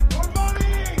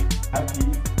happy,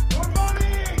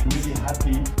 really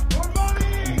happy to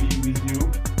be with you,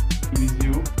 with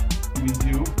you, with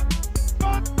you.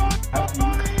 Happy,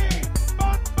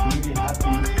 really happy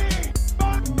to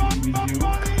be with you,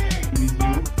 with you, with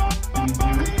you.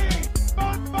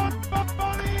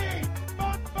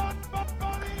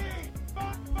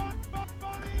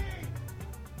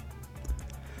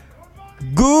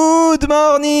 Good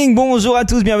morning, bonjour à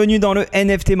tous, bienvenue dans le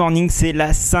NFT Morning, c'est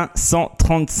la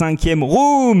 535e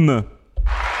room.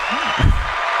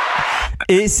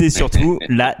 Et c'est surtout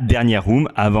la dernière room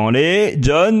avant les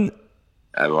John.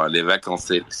 Avant les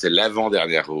vacances, c'est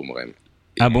l'avant-dernière room, même.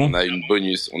 Ah bon? On a une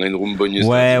room bonus.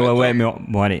 Ouais, mais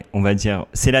bon allez, on va dire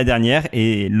c'est la dernière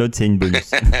et l'autre c'est une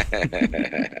bonus.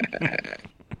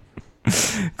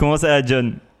 Comment ça va,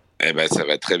 John? Eh ben, ça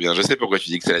va très bien. Je sais pourquoi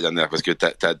tu dis que c'est la dernière, parce que t'as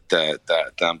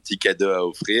un petit cadeau à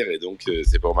offrir et donc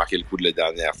c'est pour marquer le coup de la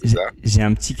dernière, c'est ça? J'ai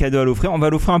un petit cadeau à l'offrir. On va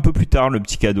l'offrir un peu plus tard, le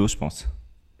petit cadeau, je pense.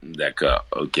 D'accord,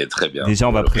 ok, très bien. Déjà,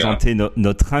 on va présenter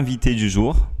notre invité du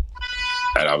jour.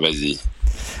 Alors, vas-y.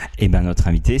 Eh ben, notre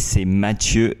invité, c'est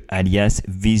Mathieu, alias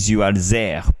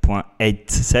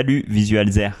Visualzare.eth. Salut,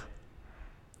 Visualzare.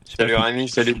 Salut Rémi,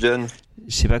 salut John.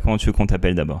 Je sais pas comment tu veux qu'on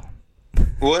t'appelle d'abord.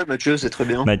 Ouais, Mathieu, c'est très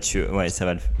bien. Mathieu, ouais, ça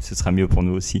va, ce sera mieux pour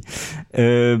nous aussi.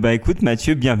 Écoute,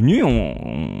 Mathieu, bienvenue.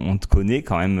 On te connaît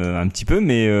quand même un petit peu,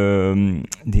 mais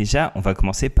déjà, on va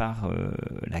commencer par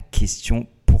la question: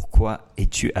 pourquoi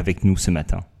es-tu avec nous ce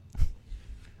matin?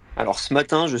 Alors, ce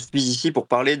matin, je suis ici pour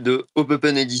parler de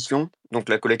OPEPEN Edition, donc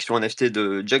la collection NFT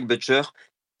de Jack Butcher,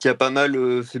 qui a pas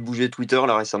mal fait bouger Twitter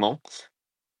là récemment.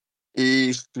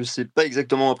 Et je sais pas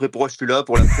exactement après pourquoi je suis là,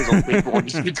 pour la présenter, pour en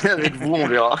discuter avec vous, on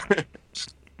verra.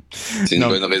 C'est une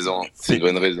bonne raison. C'est une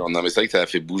bonne raison. Non, mais c'est vrai que ça a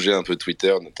fait bouger un peu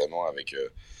Twitter, notamment avec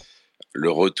le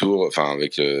retour, enfin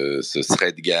avec ce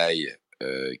thread guy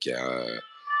qui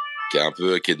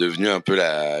est devenu un peu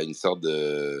une sorte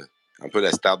de, un peu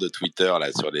la star de Twitter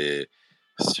là sur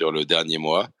le dernier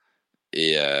mois.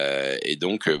 Et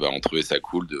donc on trouvait ça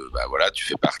cool tu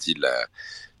fais partie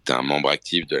t'es un membre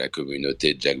actif de la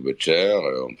communauté de Jack Butcher.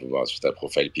 On peut voir sur ta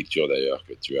profile picture d'ailleurs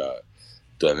que tu as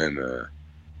toi-même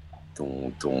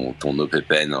ton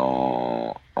OPEPEN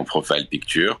en profile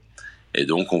picture. Et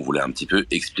donc, on voulait un petit peu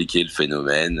expliquer le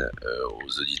phénomène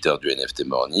aux auditeurs du NFT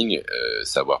Morning,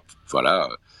 savoir,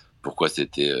 pourquoi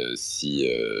c'était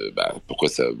pourquoi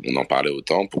on en parlait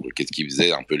autant, qu'est-ce qui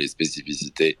faisait un peu les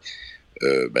spécificités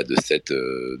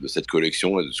de cette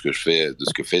collection et de ce que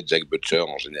fait Jack Butcher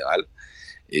en général.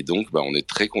 Et donc, on est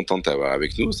très content de t'avoir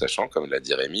avec nous, sachant, comme l'a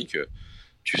dit Rémi, que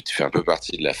tu fais un peu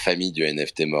partie de la famille du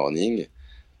NFT Morning.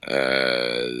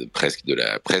 Presque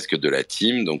de la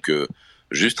team. Donc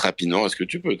juste rapidement, est-ce que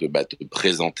tu peux te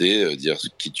présenter, dire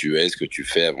qui tu es, ce que tu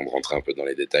fais avant de rentrer un peu dans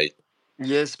les détails?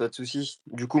 Yes, pas de souci.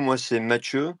 Du coup, moi, c'est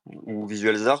Mathieu, ou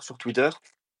Visualzare sur Twitter.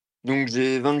 Donc,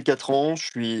 j'ai 24 ans, je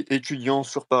suis étudiant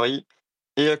sur Paris.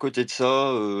 Et à côté de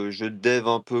ça, je dev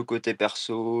un peu côté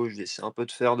perso, j'essaie un peu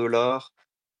de faire de l'art.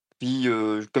 Puis,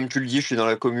 comme tu le dis, je suis dans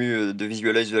la commu de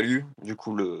Visualize Value, du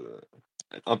coup,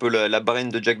 un peu la brain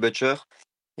de Jack Butcher.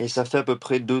 Et ça fait à peu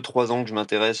près 2-3 ans que je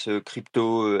m'intéresse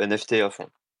crypto, NFT à fond.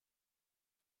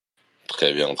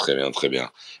 Très bien, très bien, très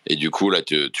bien. Et du coup, là,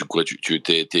 t'es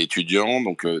étudiant,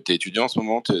 donc t'es étudiant en ce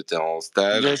moment, t'es en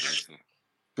stage? Yes. Je suis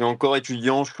encore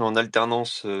étudiant, je suis en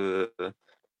alternance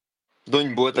dans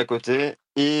une boîte à côté.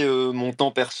 Et mon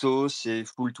temps perso, c'est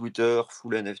full Twitter,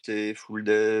 full NFT, full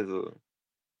dev.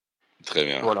 Très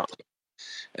bien. Voilà.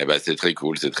 Eh ben, c'est très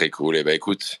cool, c'est très cool. Eh ben,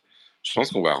 écoute, je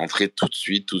pense qu'on va rentrer tout de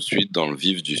suite dans le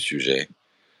vif du sujet.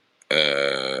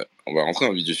 On va rentrer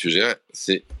dans le vif du sujet.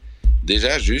 C'est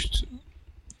déjà juste,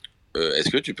 est-ce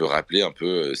que tu peux rappeler un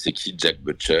peu c'est qui Jack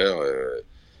Butcher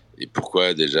et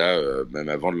pourquoi déjà, même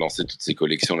avant de lancer toutes ces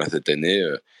collections là cette année,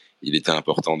 il était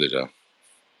important déjà?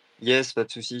 Yes, pas de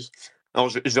souci. Alors,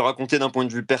 je vais raconter d'un point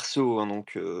de vue perso, hein,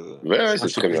 donc Ouais, c'est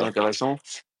très plus bien. intéressant.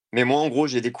 Mais moi, en gros,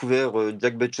 j'ai découvert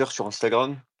Jack Butcher sur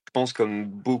Instagram, je pense comme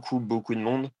beaucoup de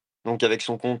monde. Donc avec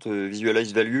son compte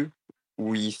Visualize Value,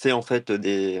 où il fait en fait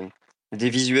des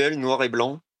visuels noirs et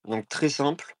blancs, donc très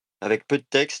simples, avec peu de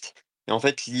texte. Et en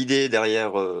fait, l'idée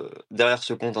derrière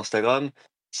ce compte Instagram,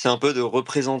 c'est un peu de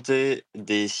représenter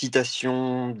des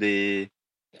citations,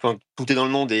 enfin, tout est dans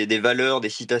le nom, des valeurs, des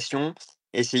citations,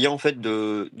 essayer en fait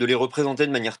de les représenter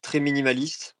de manière très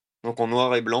minimaliste, donc en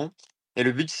noir et blanc. Et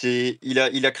le but, c'est, il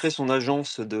a créé son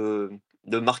agence de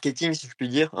marketing, si je puis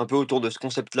dire, un peu autour de ce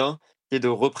concept-là, et de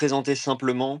représenter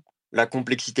simplement la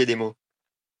complexité des mots.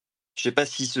 Je sais pas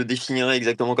s'il se définirait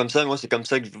exactement comme ça, mais moi, c'est comme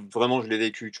ça que vraiment je l'ai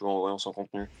vécu, tu vois, en voyant son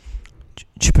contenu.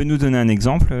 Tu peux nous donner un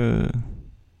exemple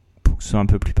pour que ce soit un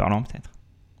peu plus parlant, peut-être?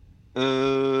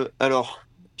 Alors,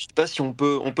 Je sais pas si on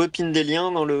peut pin des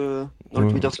liens dans le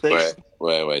Twitter Space.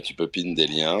 Ouais, tu peux pin des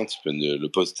liens, tu peux le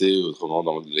poster autrement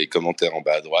dans les commentaires en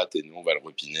bas à droite et nous on va le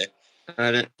repiner.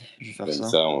 Allez, je vais faire Comme ça.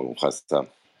 ça, on fera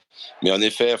ça. Mais en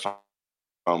effet,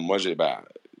 moi j'ai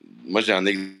un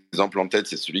exemple en tête,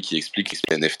 c'est celui qui explique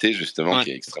les NFT justement,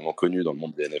 qui est extrêmement connu dans le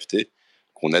monde des NFT,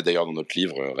 qu'on a d'ailleurs dans notre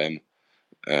livre REM,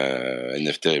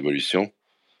 NFT Révolution,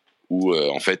 où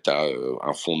en fait tu as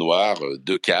un fond noir,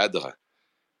 deux cadres.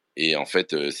 Et en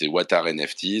fait, c'est What are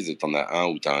NFTs. T'en as un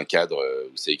où t'as un cadre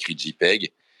où c'est écrit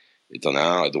JPEG. Et t'en as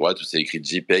un à droite où c'est écrit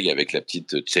JPEG avec la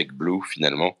petite check blue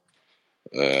finalement.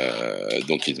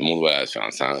 Donc ils te montrent, voilà,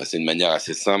 c'est une manière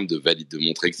assez simple de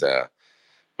montrer que ça,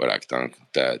 voilà, que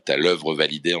t'as l'œuvre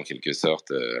validée en quelque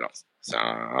sorte. Alors c'est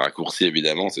un raccourci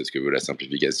évidemment, c'est ce que veut la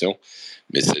simplification.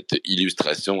 Mais cette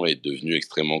illustration est devenue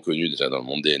extrêmement connue déjà dans le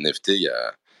monde des NFT.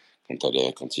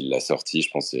 Quand il l'a sorti,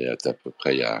 je pense que c'est à peu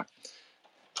près il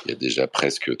y a déjà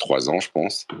presque 3 ans, je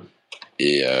pense,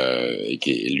 et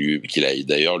qu'il a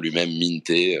d'ailleurs lui-même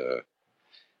minté,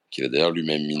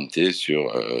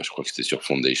 sur, je crois que c'était sur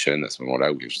Foundation à ce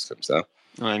moment-là ou quelque chose comme ça.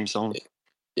 Ouais, il me semble.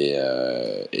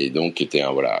 Et donc était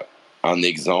un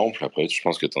exemple. Après, je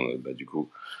pense que du coup,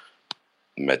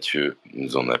 Mathieu va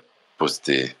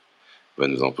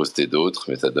nous en poster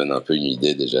d'autres, mais ça donne un peu une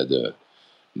idée déjà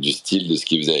du style de ce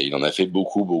qu'il faisait. Il en a fait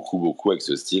beaucoup, beaucoup, beaucoup avec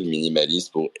ce style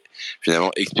minimaliste pour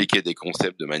finalement expliquer des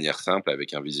concepts de manière simple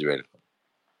avec un visuel.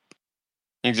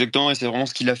 Exactement, et c'est vraiment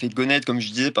ce qu'il a fait connaître, comme je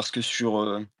disais, parce que sur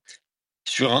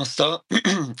Insta,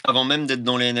 avant même d'être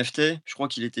dans les NFT, je crois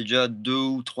qu'il était déjà à 2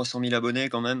 ou 300 000 abonnés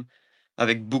quand même,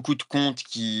 avec beaucoup de comptes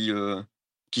qui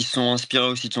se sont inspirés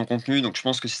aussi de son contenu. Donc je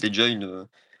pense que c'était déjà une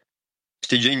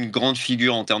grande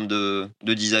figure en termes de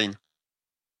design.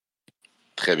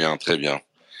 Très bien, très bien.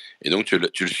 Et donc, tu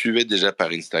le suivais déjà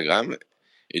par Instagram,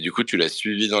 et du coup, tu l'as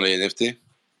suivi dans les NFT?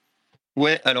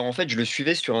 Ouais, alors en fait, je le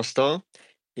suivais sur Insta,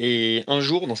 et un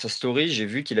jour, dans sa story, j'ai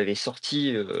vu qu'il avait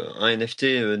sorti un NFT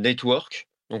Network,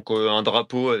 donc un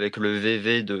drapeau avec le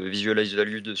VV de Visualize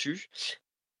Value dessus.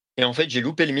 Et en fait, j'ai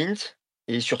loupé le mint,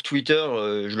 et sur Twitter,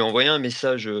 je lui ai envoyé un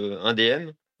message, un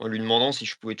DM, en lui demandant si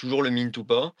je pouvais toujours le mint ou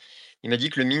pas. Il m'a dit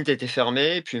que le mint était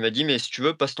fermé, et puis il m'a dit: «Mais si tu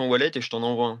veux, passe ton wallet et je t'en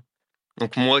envoie un».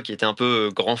 Donc moi qui étais un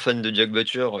peu, grand fan de Jack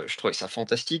Butcher, je trouvais ça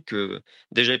fantastique que,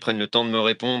 déjà, ils prennent le temps de me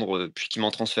répondre, puis qu'ils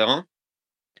m'en transfèrent un.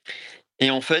 Et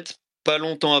en fait, pas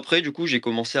longtemps après, du coup, j'ai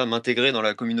commencé à m'intégrer dans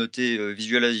la communauté,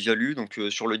 Visualize Value, donc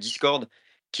sur le Discord,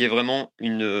 qui est vraiment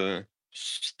il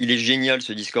est génial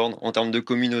ce Discord. En termes de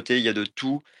communauté, il y a de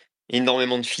tout,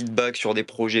 énormément de feedback sur des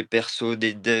projets perso,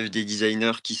 des devs, des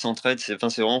designers qui s'entraident. C'est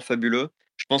vraiment fabuleux.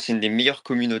 Je pense que c'est une des meilleures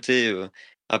communautés,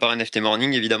 à part NFT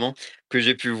Morning évidemment, que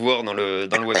j'ai pu voir dans le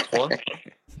Web3.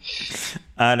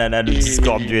 Ah là là, le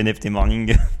Discord du NFT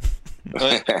Morning.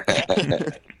 Ouais.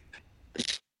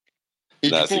 Et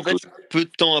Là, du coup, c'est en fait, cool. peu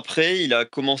de temps après, il a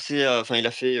commencé à enfin, il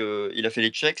a fait les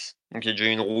checks. Donc il y a déjà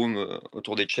une room,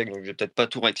 autour des checks, donc je vais peut-être pas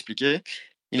tout réexpliquer.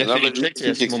 Il a Non, fait les vas-y, checks, et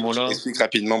à ce moment-là, explique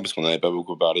rapidement, parce qu'on n'en avait pas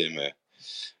beaucoup parlé, mais...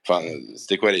 Enfin,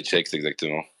 c'était quoi les checks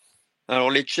exactement? alors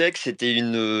les checks, c'était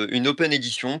une open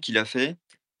edition qu'il a fait,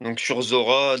 donc sur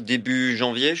Zora début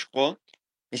janvier, je crois.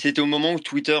 Et c'était au moment où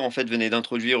Twitter, en fait, venait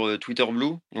d'introduire, Twitter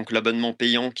Blue, donc l'abonnement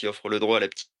payant qui offre le droit à la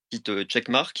petite,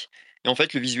 checkmark. Et en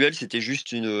fait, le visuel, c'était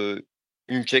juste une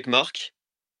checkmark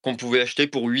qu'on pouvait acheter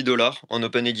pour 8 $ en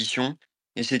open edition.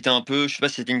 Et c'était un peu, je sais pas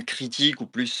si c'était une critique ou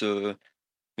plus,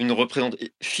 une représentation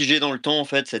figée dans le temps, en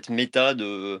fait, cette méta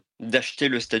d'acheter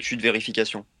le statut de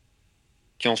vérification,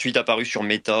 qui est ensuite apparu sur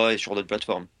Meta et sur d'autres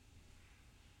plateformes.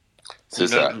 Et C'est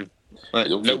là ça. où ouais,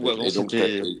 là où avant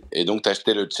c'était Et donc,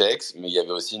 t'achetais le checks, mais il y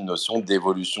avait aussi une notion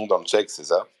d'évolution dans le check, c'est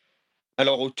ça?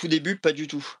 alors au tout début, pas du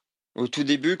tout. Au tout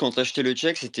début, quand tu achetais le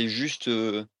check, c'était juste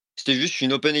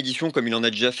une open edition comme il en a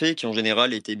déjà fait, qui en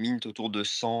général était mint autour de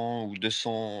 100 ou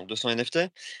 200 NFT.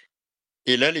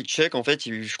 Et là, les checks, en fait,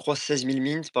 il y a eu, je crois, 16 000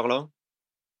 mints par là.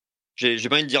 J'ai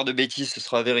pas envie de dire de bêtises, ce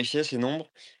sera à vérifier ces nombres.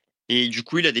 Et du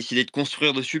coup, il a décidé de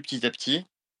construire dessus petit à petit.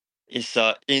 Et ça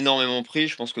a énormément pris.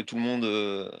 Je pense que tout le monde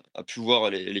a pu voir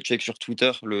les checks sur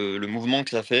Twitter, le mouvement que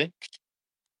ça fait.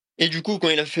 Et du coup, quand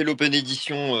il a fait l'open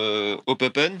edition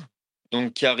OPEPEN,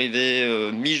 donc qui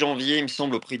arrivait mi-janvier, il me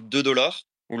semble, au prix de 2 $,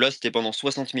 où là, c'était pendant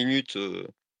 60 minutes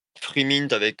free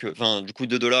mint avec, enfin, du coup,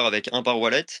 2 $ avec un par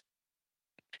wallet.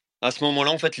 À ce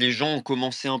moment-là, en fait, les gens ont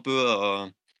commencé un peu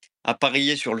à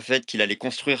parier sur le fait qu'il allait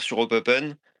construire sur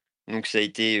OPEPEN. Donc ça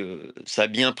a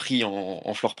bien pris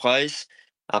en floor price.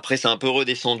 Après, c'est un peu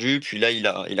redescendu. Puis là, il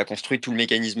a construit tout le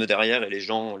mécanisme derrière, et les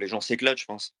gens s'éclatent, je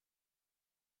pense.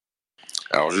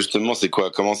 Alors justement, c'est quoi?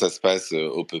 Comment ça se passe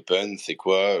au OPEPEN? C'est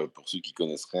quoi, pour ceux qui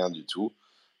connaissent rien du tout,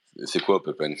 c'est quoi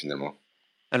OPEPEN finalement?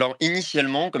 Alors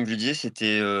initialement, comme je le disais,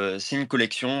 c'est une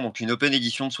collection, donc une open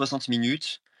edition de 60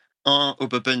 minutes, un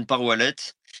OPEPEN par wallet,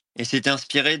 et c'était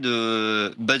inspiré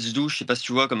de Badzou, je sais pas si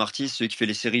tu vois comme artiste, celui qui fait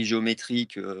les séries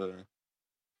géométriques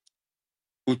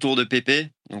autour de Pépé,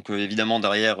 donc évidemment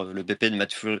derrière le Pépé de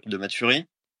Matt Fury.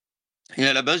 Et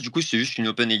à la base, du coup, c'est juste une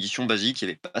open edition basique, il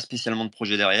n'y avait pas spécialement de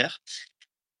projet derrière.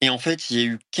 Et en fait, il y a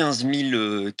eu 15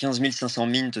 500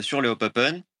 mints sur les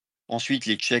OPEPEN. Ensuite,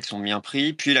 les checks ont mis un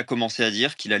prix. Puis, il a commencé à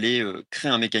dire qu'il allait créer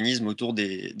un mécanisme autour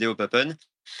des OPEPEN.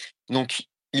 Donc,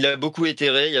 il a beaucoup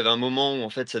itéré. Il y avait un moment où,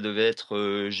 en fait, ça devait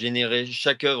être généré.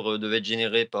 Chaque œuvre devait être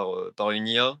générée par une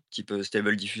IA, type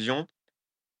Stable Diffusion.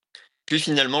 Puis,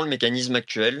 finalement, le mécanisme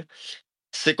actuel,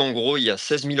 c'est qu'en gros, il y a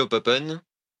 16 000 OPEPEN.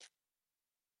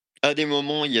 À des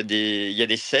moments, il y a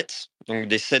des sets, donc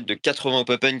des sets de 80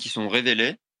 OPEPEN qui sont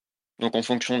révélés. Donc, en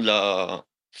fonction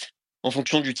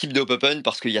du type de OPEPEN,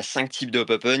 parce qu'il y a 5 types de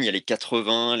OPEPEN, il y a les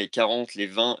 80, les 40, les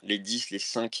 20, les 10, les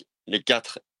 5, les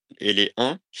 4 et les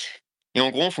 1. Et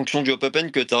en gros, en fonction du OPEPEN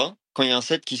que tu as, quand il y a un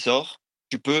set qui sort,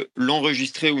 tu peux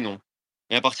l'enregistrer ou non.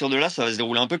 Et à partir de là, ça va se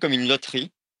dérouler un peu comme une loterie.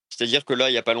 C'est-à-dire que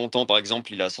là, il n'y a pas longtemps, par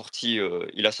exemple, il a sorti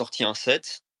un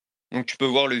set. Donc tu peux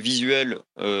voir le visuel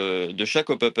de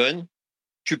chaque OPEPEN.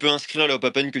 Tu peux inscrire le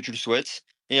OPEPEN que tu le souhaites.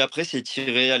 Et après, c'est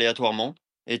tiré aléatoirement.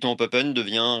 Et ton OPEPEN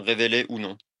devient révélé ou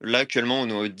non. Là, actuellement, on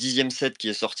est au 10e set qui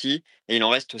est sorti. Et il en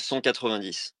reste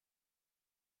 190.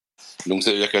 Donc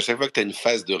ça veut dire qu'à chaque fois que tu as une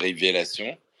phase de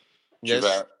révélation, Yes.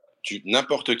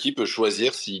 n'importe qui peut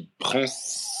choisir s'il prend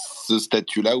ce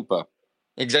statut-là ou pas.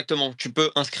 Exactement. Tu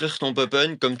peux inscrire ton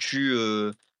OPEPEN comme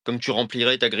tu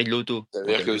remplirais ta grille de loto, Ça veut en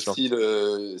dire que quelque sorte.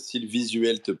 si le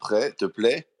visuel te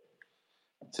plaît,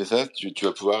 c'est ça, tu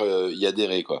vas pouvoir y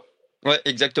adhérer, quoi. Ouais,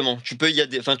 exactement. Tu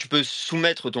peux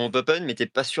soumettre ton OPEPEN, mais t'es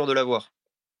pas sûr de l'avoir.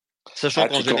 Sachant Ah,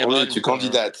 qu'en oui, général, tu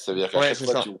candidates. Ça veut dire qu'à ouais, chaque c'est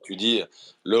fois, ça. tu dis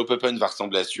le OPEPEN va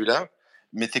ressembler à celui-là.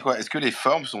 Mais c'est quoi? Est-ce que les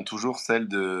formes sont toujours celles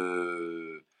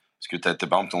de. Parce que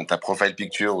par exemple, ta profile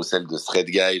picture ou celle de Thread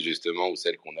Guy, justement, ou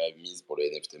celle qu'on a mise pour le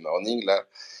NFT Morning, là,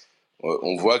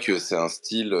 on voit que c'est un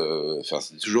style.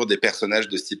 C'est toujours des personnages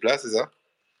de ce type-là, c'est ça?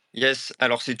 Yes.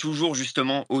 Alors, c'est toujours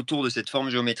justement autour de cette forme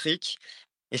géométrique.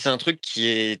 Et c'est un truc qui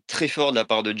est très fort de la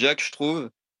part de Jack, je trouve.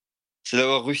 C'est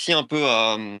d'avoir réussi un peu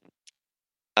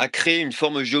à créer une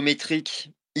forme géométrique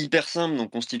hyper simple,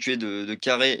 donc constituée de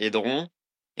carrés et de ronds.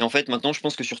 Et en fait, maintenant, je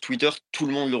pense que sur Twitter, tout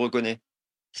le monde le reconnaît.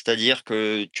 C'est-à-dire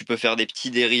que tu peux faire des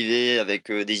petits dérivés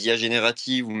avec des IA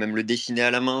génératives ou même le dessiner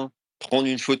à la main, prendre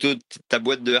une photo de ta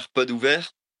boîte de AirPods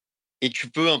ouvert et tu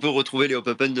peux un peu retrouver les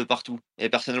pop-up de partout. Et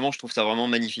personnellement, je trouve ça vraiment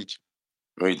magnifique.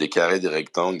 Oui, des carrés, des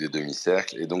rectangles, des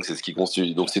demi-cercles. Et donc, c'est ce qui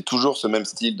constitue. Donc, c'est toujours ce même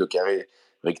style de carré,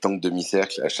 rectangle,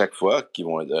 demi-cercle à chaque fois, qui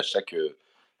vont à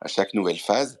chaque nouvelle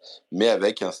phase, mais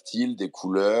avec un style, des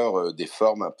couleurs, des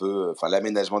formes un peu. Enfin,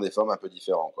 l'aménagement des formes un peu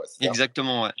différent, quoi. C'est ça?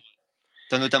 Exactement, ouais.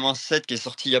 T'as notamment un set qui est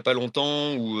sorti il y a pas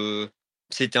longtemps où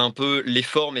c'était un peu, les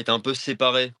formes étaient un peu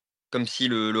séparées, comme si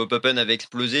le Hop-Open avait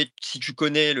explosé. Si tu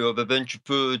connais le Hop-Open, tu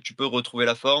peux retrouver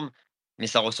la forme, mais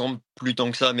ça ressemble plus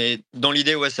tant que ça. Mais dans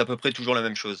l'idée, ouais, c'est à peu près toujours la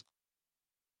même chose.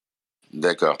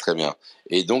 D'accord, très bien.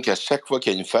 Et donc, à chaque fois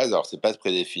qu'il y a une phase, alors c'est pas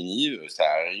prédéfini, ça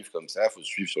arrive comme ça, il faut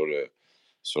suivre sur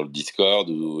le Discord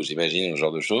ou j'imagine, ce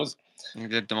genre de choses.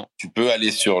 Exactement. Tu peux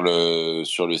aller sur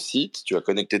le site, tu vas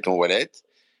connecter ton wallet,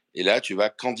 et là, tu vas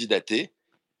candidater.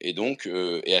 Et donc,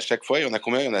 et à chaque fois, il y en a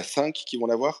combien? Il y en a 5 qui vont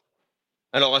l'avoir?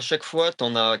 Alors à chaque fois,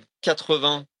 t'en as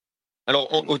 80. Alors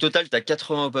Mmh, au total, tu as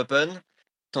 80 Hop-Open.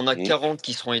 T'en as mmh, 40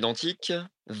 qui seront identiques,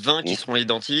 20 qui mmh. seront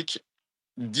identiques,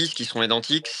 10 qui seront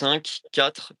identiques, 5,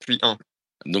 4, puis 1.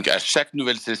 Donc, à chaque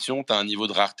nouvelle session, tu as un niveau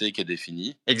de rareté qui est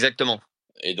défini. Exactement.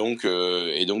 Et donc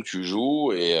tu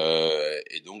joues,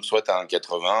 et donc soit tu as un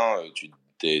 80, tu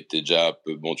t'es déjà un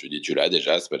peu bon, tu dis tu l'as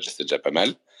déjà, c'est déjà pas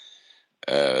mal.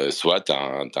 Soit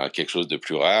t'as quelque chose de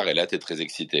plus rare, et là, tu es très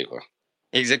excité, quoi.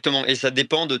 Exactement. Et ça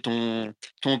dépend de ton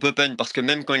Hop-Open, parce que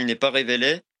même quand il n'est pas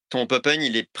révélé, ton Hop-Open,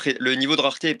 le niveau de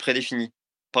rareté est prédéfini.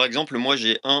 Par exemple, moi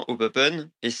j'ai un Hop-Open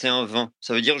et c'est un 20.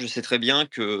 Ça veut dire je sais très bien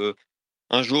que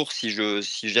un jour, si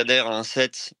j'adhère à un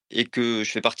set et que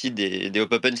je fais partie des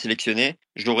Hop-Open sélectionnés,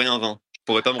 j'aurai un 20. Je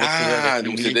pourrais pas me retrouver avec Ah, une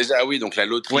donc c'est grille. déjà, ah oui, donc la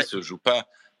loterie Ouais, se joue pas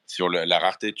sur la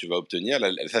rareté que tu vas obtenir.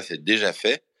 Là, ça, c'est déjà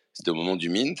fait. C'était au moment du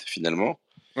mint, finalement.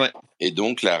 ouais, Et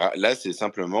donc là, c'est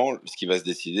simplement, ce qui va se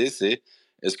décider, c'est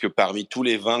est-ce que parmi tous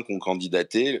les 20 qui ont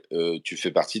candidaté, tu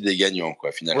fais partie des gagnants, quoi,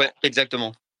 ouais, finalement.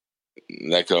 exactement.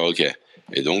 D'accord, ok.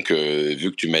 Et donc,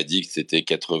 vu que tu m'as dit que c'était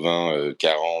 80,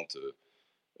 40,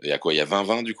 il y a quoi? Il y a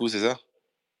 20-20, du coup, c'est ça?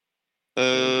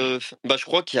 Bah, je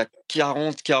crois qu'il y a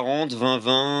 40-40,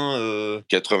 20-20,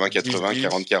 80-80, 10-10.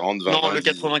 40-40, Non, 20-20, le 10.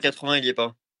 80-80, il y est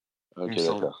pas, il Ok, me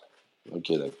semble. d'accord.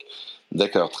 Ok, d'accord.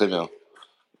 D'accord, très bien.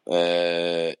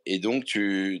 Et donc,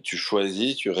 tu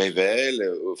choisis, tu révèles,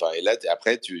 enfin, et là,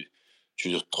 après, tu te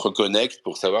reconnectes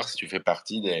pour savoir si tu fais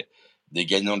partie des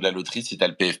gagnants de la loterie, si tu as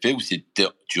le PFP ou si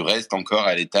tu restes encore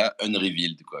à l'état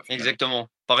unrevealed, quoi, finalement. Exactement.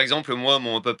 Par exemple, moi,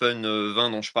 mon OPEPEN 20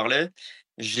 dont je parlais,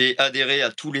 j'ai adhéré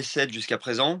à tous les sets jusqu'à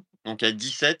présent, donc à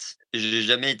 17, et j'ai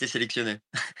jamais été sélectionné.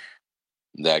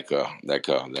 D'accord,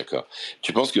 d'accord, d'accord.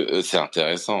 Tu penses que c'est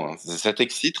intéressant, hein. Ça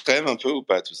t'excite quand même un peu ou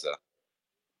pas, tout ça?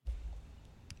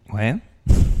 Ouais.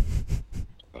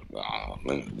 Bah,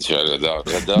 j'adore,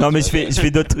 Non, tu mais vois, je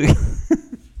fais d'autres trucs.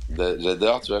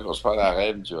 j'adore, tu vois, quand je parle à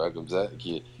Rem, tu vois, comme ça,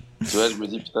 tu vois, je me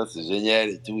dis, putain, c'est génial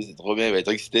et tout, c'est trop bien, il va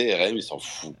être excité, et Rem, il s'en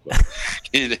fout, quoi.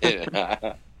 Il est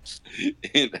là.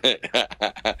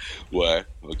 Ouais,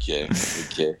 ok,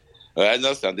 ok. Ouais,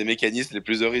 non, c'est un des mécanismes les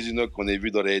plus originaux qu'on ait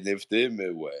vu dans les NFT, mais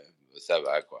ouais, ça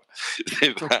va, quoi.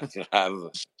 C'est pas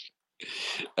grave.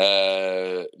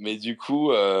 Mais du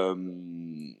coup,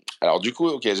 alors du coup,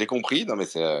 ok, j'ai compris. Non, mais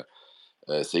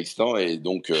c'est excitant et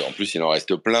donc en plus il en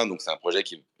reste plein, donc c'est un projet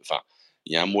enfin,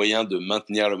 il y a un moyen de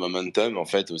maintenir le momentum en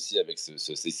fait aussi avec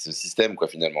ce système, quoi,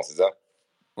 finalement, c'est ça?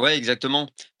 Ouais, exactement.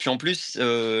 Puis en plus,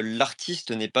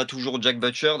 l'artiste n'est pas toujours Jack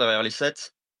Butcher derrière les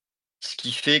sets, ce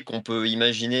qui fait qu'on peut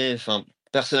imaginer, enfin,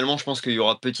 personnellement, je pense qu'il y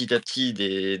aura petit à petit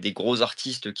des gros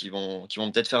artistes qui vont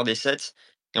peut-être faire des sets,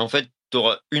 et en fait, tu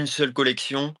auras une seule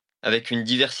collection avec une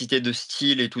diversité de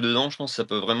styles et tout dedans. Je pense que ça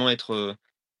peut vraiment être,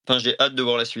 enfin, j'ai hâte de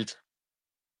voir la suite.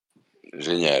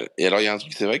 Génial. Et alors il y a un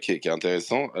truc, c'est vrai, qui est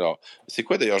intéressant. Alors c'est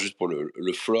quoi d'ailleurs juste pour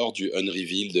le floor du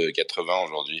Unrevealed 80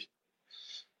 aujourd'hui?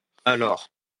 Alors,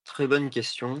 très bonne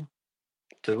question.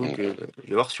 T'avoue Mm. que je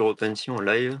vais voir sur OpenSea en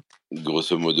live.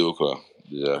 Grosso modo, quoi.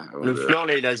 Déjà, Le floor,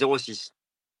 là, il est à 0,6.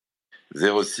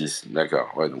 0,6,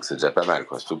 d'accord. Ouais, donc c'est déjà pas mal,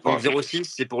 quoi. Surtout pour Donc un... 0,6,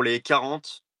 c'est pour les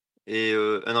 40 et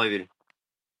Unreveal.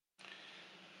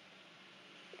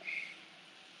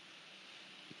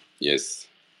 Yes.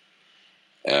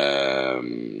 Euh,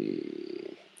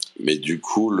 Mais du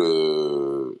coup,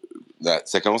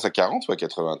 ça commence à 40 ou à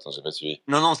 80? Attends, j'ai pas suivi.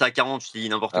 Non, non, c'est à 40, je dis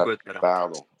n'importe Ah, quoi tout à l'heure.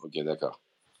 pardon. Ok, d'accord.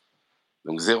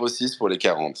 Donc 0,6 pour les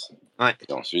 40. Ouais.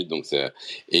 Et ensuite, donc c'est...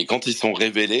 Et quand ils sont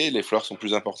révélés, les fleurs sont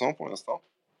plus importants pour l'instant?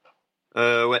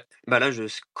 Ouais. Bah là, je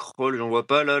scroll, j'en vois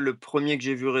pas. Là, le premier que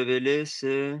j'ai vu révéler,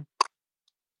 c'est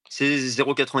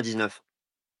 0,99.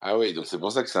 Ah oui, donc c'est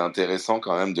pour ça que c'est intéressant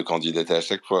quand même de candidater à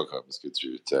chaque fois, quoi. Parce que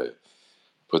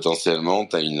potentiellement,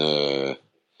 t'as une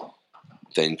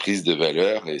prise de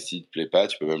valeur et s'il te plaît pas,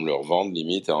 tu peux même le revendre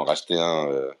limite et en racheter un.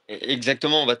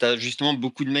 Exactement. Bah, t'as justement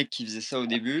beaucoup de mecs qui faisaient ça au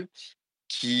début,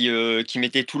 qui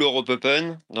mettaient tout leur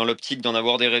open dans l'optique d'en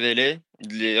avoir des révélés,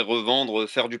 de les revendre,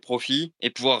 faire du profit et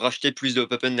pouvoir racheter plus de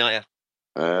open derrière.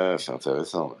 Ouais, c'est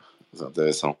intéressant. Ouais. C'est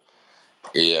intéressant.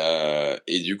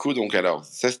 Et du coup, donc, alors,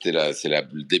 ça,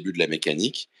 le début de la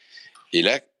mécanique. Et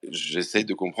là, j'essaye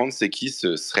de comprendre, c'est qui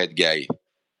ce thread guy?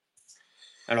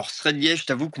 Alors, Threadgate, je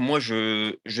t'avoue que moi,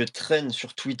 je traîne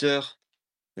sur Twitter.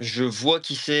 Je vois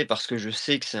qui c'est parce que je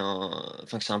sais que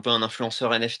que c'est un peu un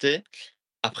influenceur NFT.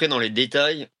 Après, dans les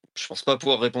détails, je pense pas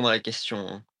pouvoir répondre à la question,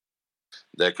 hein.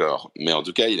 D'accord. Mais en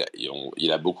tout cas,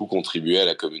 il a beaucoup contribué à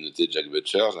la communauté de Jack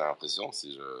Butcher, j'ai l'impression,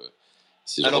 si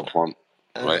je Alors, reprends.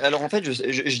 Ouais. alors en fait,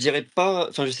 je dirais pas,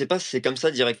 enfin, je sais pas si c'est comme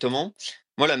ça directement.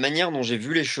 Moi, la manière dont j'ai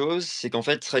vu les choses, c'est qu'en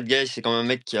fait, Threadguy, c'est quand même un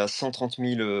mec qui a 130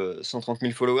 000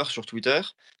 followers sur Twitter.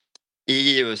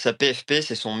 Et sa PFP,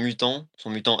 c'est son mutant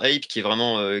Ape, qui est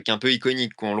vraiment, qui est un peu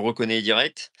iconique, quoi, on le reconnaît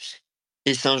direct.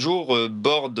 Et c'est un jour,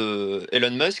 board,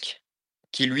 Elon Musk,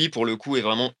 qui lui, pour le coup, est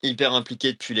vraiment hyper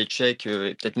impliqué depuis les checks,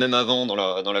 et peut-être même avant dans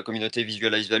la communauté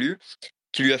Visualize Value,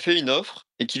 qui lui a fait une offre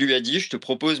et qui lui a dit: «Je te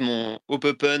propose mon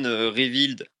OPEPEN,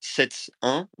 Revealed set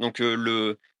 1», donc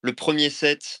le 1er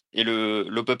set et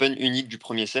l'OPEPEN unique du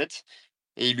premier set,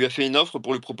 et il lui a fait une offre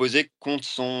pour lui proposer contre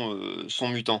son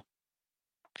mutant.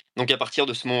 Donc à partir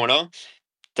de ce moment-là,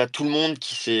 t'as tout le monde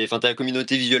t'as la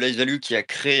communauté Visualize Value qui a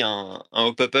créé un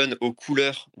OPEPEN aux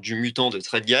couleurs du mutant de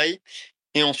Threadguy.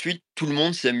 Et ensuite, tout le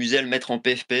monde s'est amusé à le mettre en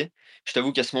PFP. Je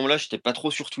t'avoue qu'à ce moment-là, j'étais pas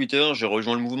trop sur Twitter, j'ai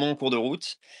rejoint le mouvement en cours de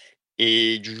route.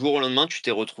 Et du jour au lendemain, tu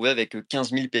t'es retrouvé avec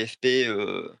 15 000 PFP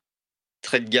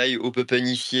Thread Guy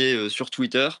openifié sur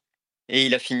Twitter. Et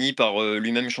il a fini par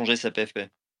lui-même changer sa PFP.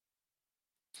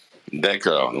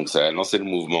 D'accord. Donc ça a lancé le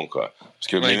mouvement, quoi. Parce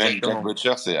que Ouais, mais même Jack exactement.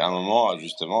 Butcher, c'est à un moment,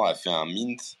 justement, a fait un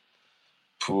mint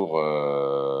pour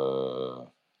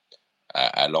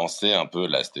à lancer un peu,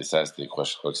 là, c'était quoi?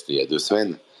 Je crois que c'était il y a 2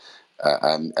 semaines.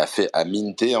 A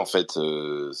minté, en fait,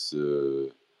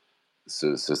 ce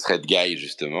thread guy,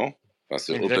 justement. Enfin,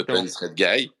 ce Exactement. open thread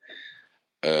guy.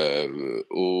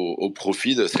 Au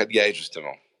profit de thread guy,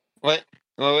 justement. Ouais.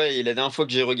 Ouais, et la dernière fois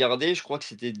que j'ai regardé, je crois que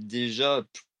c'était déjà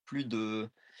plus de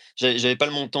j'avais pas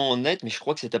le montant en net, mais je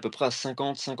crois que c'était à peu près à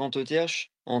 50 ETH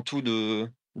en tout de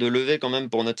levée quand même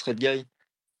pour notre thread guy.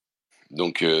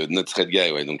 Donc notre thread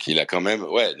guy, ouais, donc il a quand même,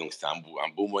 ouais, donc c'était un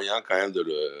beau moyen quand même de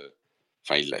le,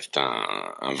 enfin c'était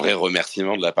un vrai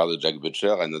remerciement de la part de Jack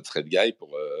Butcher à notre thread guy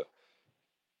Pour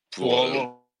pour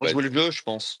avoir ouais, joué le jeu, je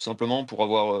pense, tout simplement pour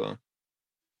avoir,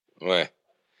 ouais,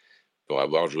 pour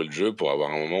avoir joué le jeu, pour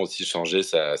avoir un moment aussi changé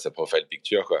sa profile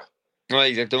picture, quoi. ouais,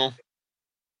 exactement.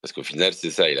 Parce qu'au final,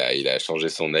 c'est ça, il a changé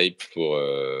son ape pour,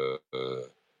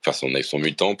 enfin son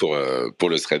mutant pour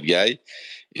le thread guy.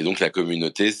 Et donc la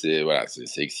communauté, c'est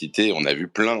excité. On a vu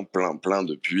plein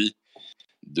depuis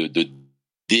de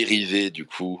dérivés du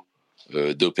coup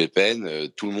d'OPEPEN.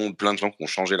 Tout le monde, plein de gens qui ont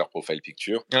changé leur profile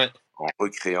picture Ouais. en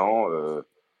recréant,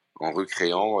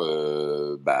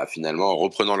 finalement en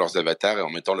reprenant leurs avatars et en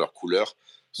mettant leurs couleurs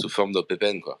sous forme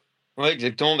d'OPEPEN, quoi. Ouais,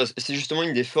 exactement. Bah, c'est justement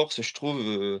une des forces, je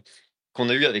trouve, qu'on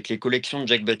a eu avec les collections de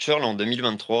Jack Butcher là en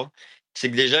 2023.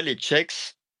 C'est que déjà les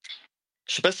checks,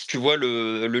 je sais pas si tu vois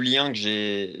le lien que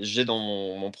j'ai dans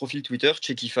mon profil Twitter,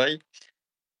 Checkify.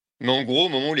 Mais en gros, au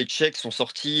moment où les checks sont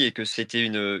sortis et que c'était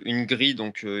une grille,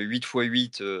 donc 8 x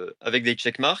 8 avec des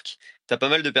checkmarks, tu as pas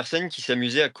mal de personnes qui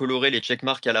s'amusaient à colorer les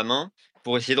checkmarks à la main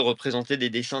pour essayer de représenter des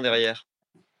dessins derrière.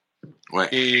 Ouais.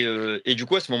 Et du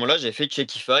coup, à ce moment-là, j'ai fait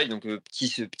Checkify, donc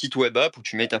petite web app où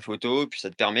tu mets ta photo, puis ça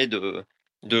te permet de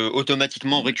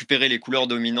automatiquement récupérer les couleurs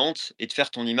dominantes et de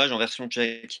faire ton image en version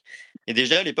check. Et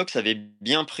déjà, à l'époque, ça avait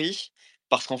bien pris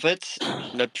parce qu'en fait,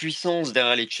 la puissance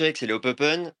derrière les checks et les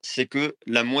OPEPEN, c'est que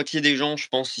la moitié des gens, je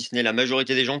pense, si ce n'est la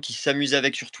majorité des gens qui s'amusent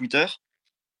avec sur Twitter,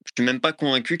 je suis même pas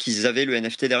convaincu qu'ils avaient le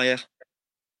NFT derrière.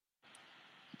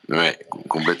 Ouais,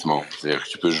 complètement. C'est-à-dire que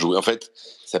tu peux jouer. En fait,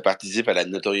 ça participe à la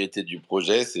notoriété du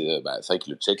projet. C'est vrai que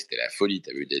le check, c'était la folie.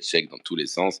 Tu as eu des checks dans tous les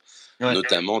sens. Ouais.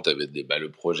 Notamment, tu avais le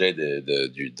projet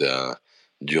du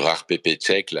rare PP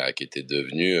check, là, qui était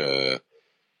devenu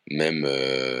même.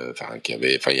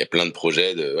 Il y a plein de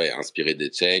projets inspirés des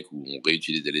checks où on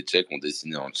réutilisait les checks, on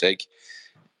dessinait en check.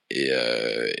 Et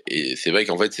c'est vrai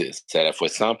qu'en fait, c'est à la fois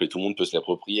simple et tout le monde peut se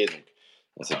l'approprier. Donc,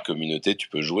 dans cette communauté, tu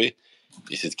peux jouer.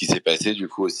 Et c'est ce qui s'est passé du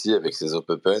coup aussi avec ces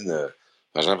OPEPEN.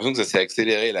 J'ai l'impression que ça s'est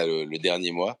accéléré là le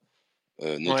dernier mois,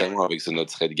 Ouais. notamment avec ce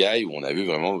notre thread guy où on a vu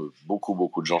vraiment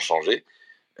beaucoup de gens changer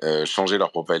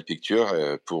leur profile picture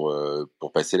pour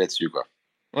passer là-dessus, quoi.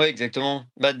 Ouais, exactement.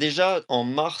 Bah déjà en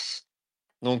mars,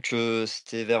 donc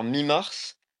c'était vers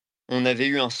mi-mars, on avait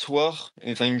eu un soir,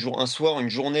 enfin une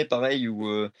journée pareil où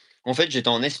en fait j'étais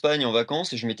en Espagne en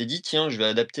vacances et je m'étais dit tiens je vais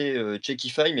adapter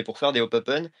Checkify mais pour faire des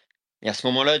hop-open. Et à ce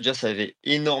moment-là déjà ça avait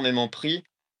énormément pris.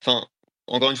 Enfin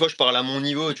encore une fois je parle à mon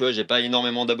niveau, tu vois, j'ai pas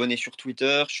énormément d'abonnés sur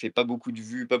Twitter, je fais pas beaucoup de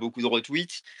vues, pas beaucoup de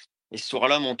retweets. Et ce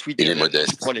soir-là mon tweet Il est avait atteint je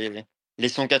modeste. crois les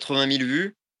 180 000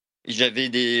 vues. J'avais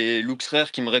des looks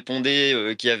rares qui me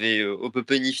répondaient, qui avaient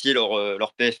hop-openifié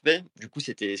leur PFP. Du coup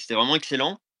c'était vraiment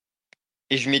excellent.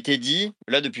 Et je m'étais dit,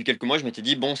 là, depuis quelques mois, je m'étais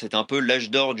dit: «Bon, c'était un peu l'âge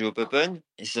d'or du OPEPEN»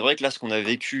 et c'est vrai que là, ce qu'on a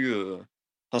vécu,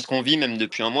 enfin, ce qu'on vit même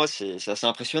depuis un mois, c'est assez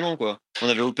impressionnant, quoi. On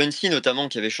avait OpenSea notamment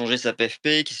qui avait changé sa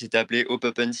PFP, qui s'était appelé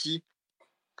OPEPENSea.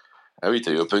 Ah oui,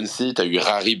 t'as eu OpenSea, t'as eu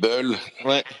Rarible,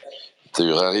 Ouais,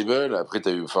 après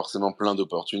t'as eu forcément plein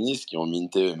d'opportunistes qui ont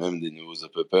minté eux-mêmes des nouveaux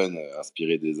OPEPEN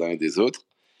inspirés des uns et des autres.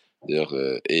 D'ailleurs,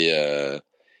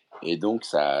 et donc,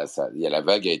 la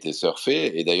vague a été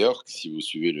surfée. Et d'ailleurs, si vous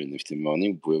suivez le NFT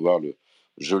Morning, vous pouvez voir le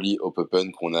joli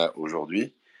OPEPEN qu'on a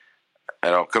aujourd'hui.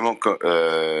 Alors, que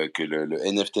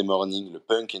le NFT Morning, le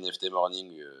Punk NFT Morning,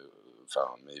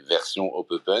 mais version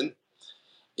OPEPEN.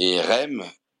 Et Rem,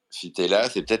 si t'es là,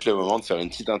 c'est peut-être le moment de faire une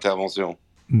petite intervention.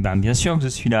 Ben, bien sûr que je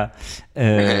suis là.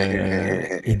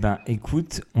 Et ben,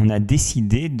 écoute, on a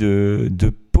décidé de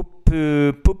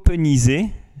popeniser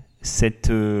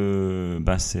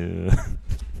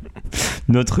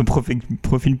notre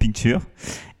profil picture.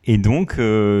 Et donc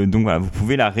voilà, vous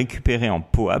pouvez la récupérer en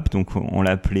POAP. Donc on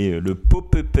l'appelait le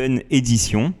POPEPEN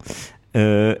édition.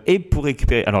 Et pour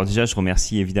récupérer, alors déjà je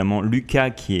remercie évidemment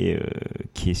Lucas qui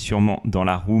est sûrement dans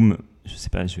la room. Je sais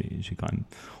pas, je vais quand même.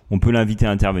 On peut l'inviter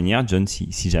à intervenir, John,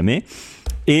 si jamais.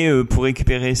 Et pour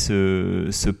récupérer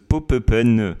ce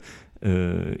pop-up-un,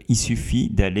 il suffit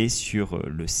d'aller sur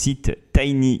le site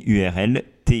tinyurl,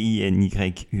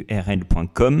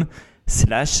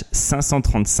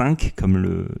 tinyurl.com/535, comme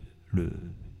le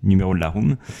numéro de la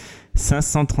room,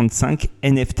 535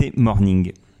 NFT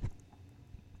Morning.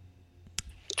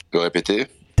 Tu peux répéter ?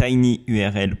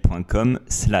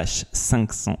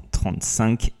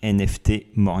 tinyurl.com/535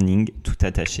 NFT Morning, tout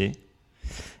attaché.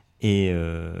 Et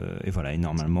voilà, et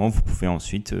normalement, vous pouvez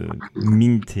ensuite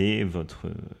minter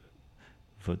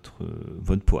votre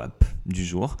pop-up du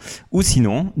jour. Ou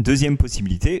sinon, deuxième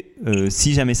possibilité,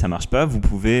 si jamais ça marche pas, vous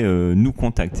pouvez nous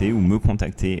contacter ou me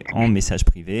contacter en message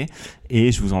privé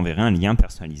et je vous enverrai un lien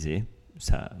personnalisé.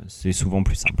 Ça, c'est souvent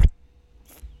plus simple.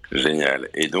 Génial.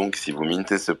 Et donc, si vous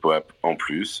mintez ce pop-up en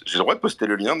plus, j'ai le droit de poster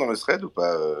le lien dans le thread ou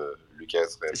pas,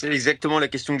 Lucas? C'est exactement la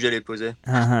question que j'allais poser.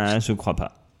 Je crois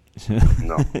pas.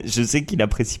 Non. Je sais qu'il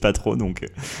apprécie pas trop, donc.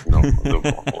 Non, donc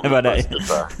on Voilà.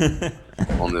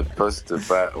 ne poste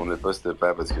pas. On ne poste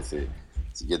pas parce que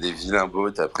il y a des vilains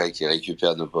bots après qui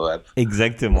récupèrent nos pop-up.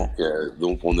 Exactement.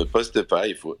 Donc on ne poste pas,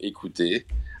 il faut écouter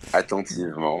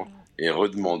attentivement et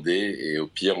redemander, et au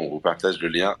pire on vous partage le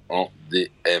lien en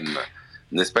DM.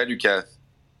 N'est-ce pas, Lucas?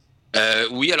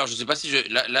 Oui, alors je sais pas si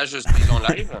là je suis en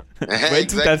live. Oui,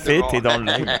 tout à fait, t'es dans le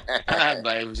live.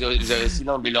 Vous avez aussi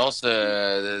l'ambulance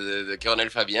de Colonel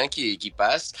Fabien qui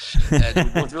passe.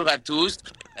 Donc, bonjour à tous.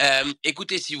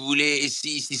 Écoutez, si vous voulez,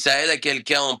 si ça aide à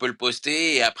quelqu'un, on peut le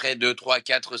poster et après 2, 3,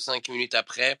 4, 5 minutes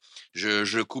après,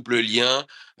 je coupe le lien.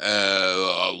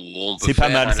 On peut C'est pas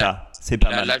faire, mal ça. C'est pas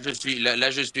mal. Là,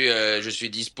 je suis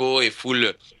dispo et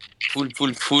full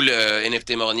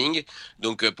NFT Morning.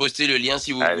 Donc, postez le lien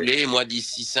si vous voulez. Moi,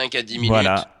 d'ici 5 à 10 minutes.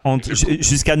 Voilà,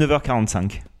 jusqu'à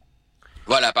 9h45.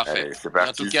 Voilà, parfait. Allez, c'est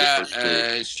parti, en tout cas,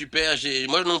 super.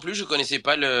 Moi non plus, je connaissais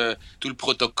pas tout le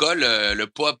protocole, le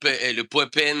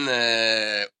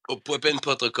OPEPEN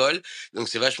protocole. Donc,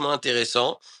 c'est vachement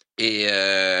intéressant. Et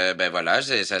voilà,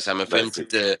 ça me fait une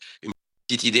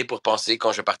petite idée pour penser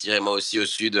quand je partirai moi aussi au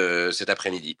sud cet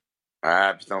après-midi.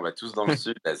 Ah putain, on va tous dans le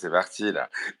sud, là, c'est parti, là.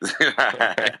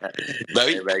 Bah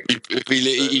oui,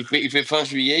 il fait fin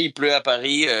juillet, il pleut à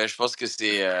Paris, je pense que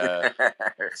c'est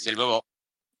le moment.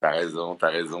 T'as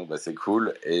raison, bah, c'est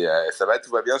cool. Et ça va, tout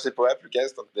va bien chez Pop-up, Lucas,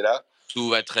 tant que t'es là? Tout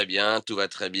va très bien.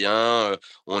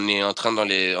 On est en train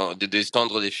de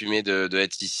descendre des fumées de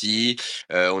être ici.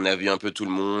 On a vu un peu tout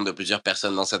le monde, plusieurs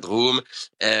personnes dans cette room.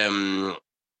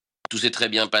 Tout s'est très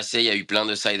bien passé. Il y a eu plein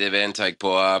de side events avec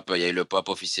POAP. Il y a eu le POAP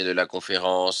officiel de la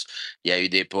conférence. Il y a eu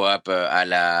des POAP à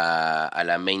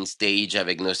la main stage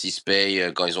avec Gnosis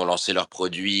Pay quand ils ont lancé leurs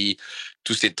produits.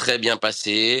 Tout s'est très bien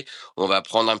passé. On va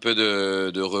prendre un peu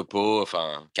de repos,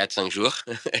 enfin 4-5 jours.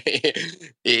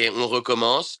 Et on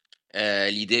recommence.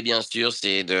 L'idée, bien sûr,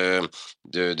 c'est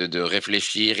de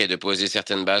réfléchir et de poser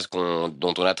certaines bases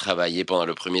dont on a travaillé pendant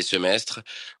le premier semestre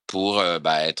pour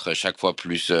être chaque fois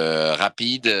plus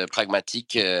rapide,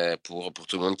 pragmatique pour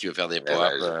tout le monde qui veut faire des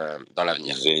pop-up dans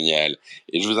l'avenir. Génial.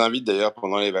 Et je vous invite d'ailleurs,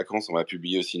 pendant les vacances, on va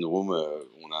publier aussi une room.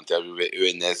 On a interviewé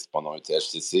ENS pendant le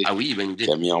THCC. Ah oui, bonne idée.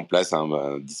 Qui a mis en place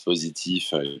un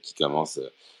dispositif qui commence,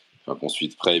 qu'on suit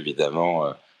de près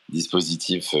évidemment,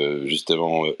 dispositif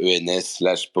justement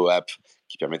ENS/POAP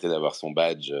qui permettait d'avoir son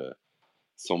badge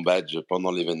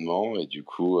pendant l'événement et du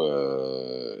coup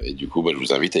je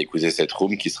vous invite à écouter cette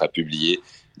room qui sera publiée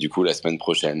du coup la semaine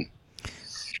prochaine.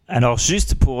 Alors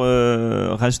juste pour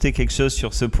rajouter quelque chose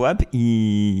sur ce POAP,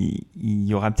 il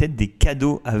y aura peut-être des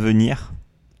cadeaux à venir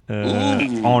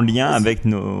en lien avec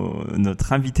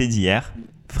notre invité d'hier,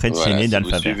 Fred Chéné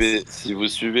d'Alphabet. Si vous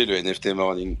suivez le NFT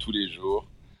Morning tous les jours,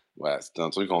 voilà, c'était un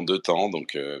truc en 2 temps,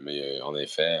 donc mais en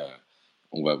effet,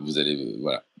 vous allez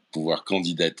pouvoir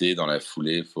candidater dans la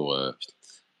foulée pour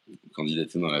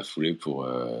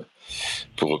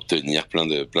obtenir plein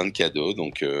de cadeaux.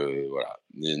 Donc voilà,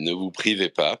 ne vous privez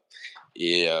pas.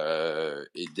 Et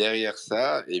derrière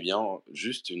ça, eh bien,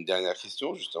 juste une dernière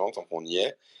question, justement, tant qu'on y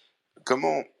est.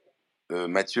 Comment,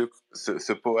 Mathieu,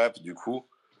 ce pop-up, du coup,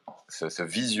 ce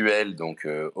visuel, donc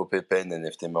OPEPEN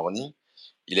NFT Morning,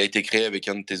 il a été créé avec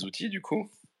un de tes outils, du coup?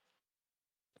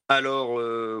 Alors,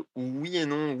 oui et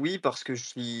non. Oui, parce que je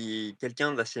suis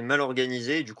quelqu'un d'assez mal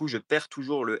organisé. Et du coup, je perds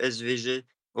toujours le SVG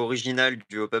original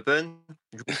du OPEPEN.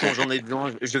 Du coup, quand j'en ai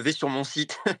besoin, je vais sur mon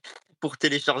site pour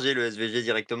télécharger le SVG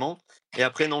directement. Et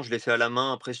après, non, je l'ai fait à la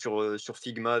main, après sur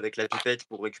Figma avec la pipette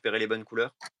pour récupérer les bonnes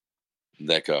couleurs.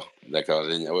 D'accord,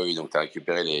 génial. Oui, donc tu as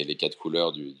récupéré les 4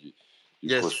 couleurs du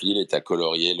Yes. profil et tu as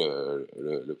colorié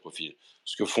le profil.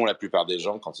 Ce que font la plupart des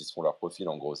gens quand ils se font leur profil,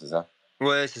 en gros, c'est ça?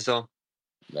 Ouais, c'est ça.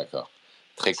 D'accord,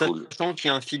 très cool. Sachant qu'il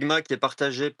y a un Figma qui est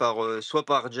partagé soit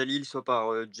par Jalil, soit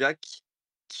par Jack,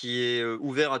 qui est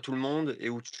ouvert à tout le monde et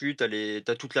où dessus,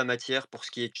 t'as toute la matière pour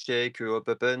ce qui est check,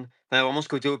 OPEPEN. Enfin, vraiment ce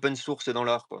côté open source dans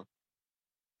l'art, quoi.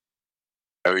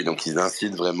 Ah oui, donc ils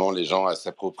incitent vraiment les gens à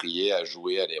s'approprier, à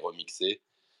jouer, à les remixer.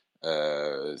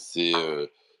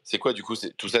 C'est quoi, du coup,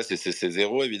 tout ça, c'est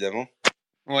CC0, évidemment?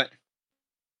 Ouais.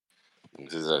 Donc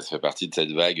ça fait partie de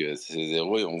cette vague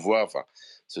CC0 et on voit, enfin,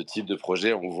 ce type de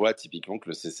projet, on voit typiquement que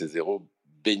le CC0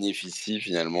 bénéficie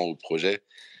finalement au projet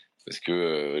parce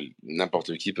que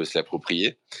n'importe qui peut se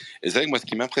l'approprier. Et c'est vrai que moi, ce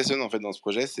qui m'impressionne en fait dans ce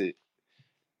projet, c'est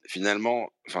finalement,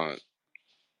 enfin,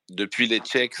 depuis les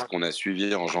checks qu'on a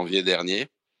suivis en janvier dernier,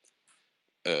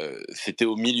 c'était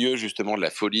au milieu justement de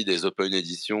la folie des Open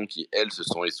Editions qui, elles, se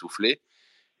sont essoufflées.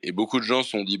 Et beaucoup de gens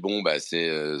se sont dit, bon, bah,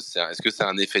 est-ce que c'est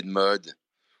un effet de mode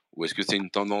ou est-ce que c'est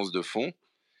une tendance de fond?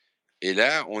 Et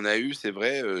là, on a eu, c'est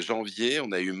vrai, janvier,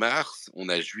 on a eu mars, on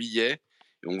a juillet,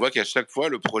 et on voit qu'à chaque fois,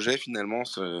 le projet finalement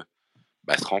se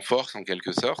renforce en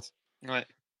quelque sorte, Ouais.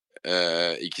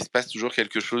 et qu'il se passe toujours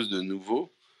quelque chose de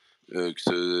nouveau.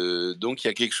 Donc il y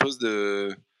a quelque chose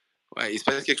de... Ouais, il se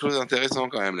passe quelque chose d'intéressant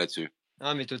quand même là-dessus.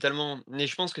 Ah, mais totalement. Mais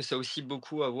je pense que ça a aussi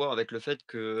beaucoup à voir avec le fait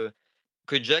que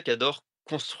Jack adore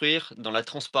construire dans la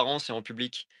transparence et en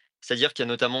public. C'est-à-dire qu'il y a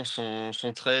notamment son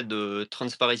trait de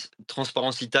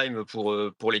transparency time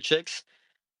pour les checks,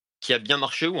 qui a bien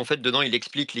marché, où en fait dedans il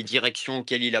explique les directions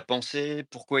auxquelles il a pensé,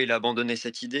 pourquoi il a abandonné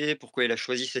cette idée, pourquoi il a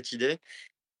choisi cette idée.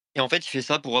 Et en fait, il fait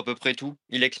ça pour à peu près tout.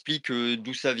 Il explique,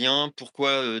 d'où ça vient,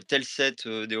 pourquoi, tel set,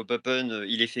 des OPEPEN,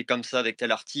 il est fait comme ça avec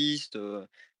tel artiste,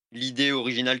 l'idée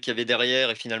originale qu'il y avait derrière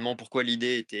et finalement pourquoi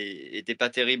l'idée était pas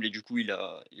terrible et du coup il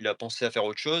a pensé à faire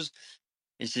autre chose.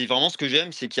 Et c'est vraiment ce que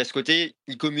j'aime, c'est qu'il y a ce côté,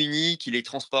 il communique, il est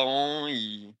transparent,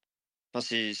 enfin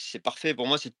c'est parfait. Pour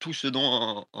moi, c'est tout ce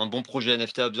dont un bon projet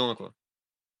NFT a besoin, quoi.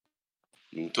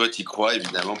 Donc toi, tu y crois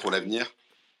évidemment pour l'avenir.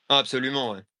 Ah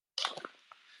absolument, ouais.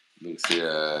 Donc c'est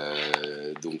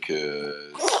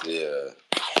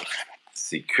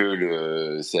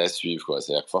c'est à suivre quoi.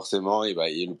 C'est-à-dire que forcément,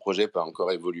 le projet peut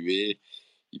encore évoluer,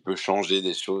 il peut changer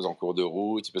des choses en cours de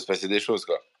route, il peut se passer des choses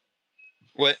quoi.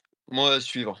 Ouais, moi à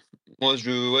suivre. Moi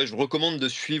je recommande de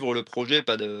suivre le projet,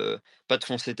 pas de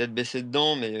foncer tête baissée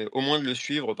dedans, mais au moins de le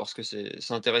suivre parce que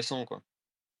c'est intéressant, quoi.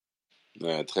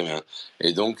 Ouais, très bien.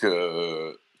 Et donc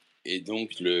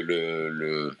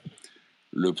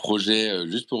le projet,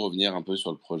 juste pour revenir un peu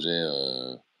sur le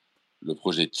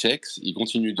projet Checks, il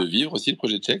continue de vivre aussi le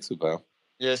projet Checks ou pas?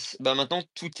 Yes, bah, maintenant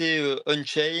tout est,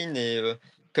 on-chain et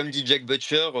comme dit Jack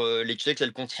Butcher, les checks,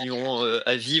 elles continueront,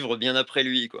 à vivre bien après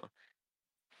lui, quoi.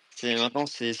 C'est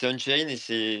on-chain et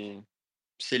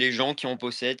c'est les gens qui en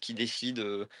possèdent qui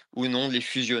décident, ou non de les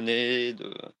fusionner,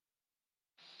 de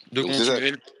Donc c'est ça.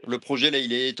 continuer. Le projet là,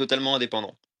 il est totalement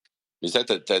indépendant. Mais ça,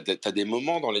 t'as des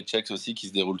moments dans les Checks aussi qui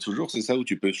se déroulent toujours, c'est ça, où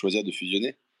tu peux choisir de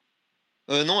fusionner?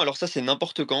 Non, alors ça, c'est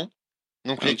n'importe quand.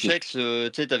 Donc Ah les ok. checks, tu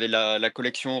sais, tu avais la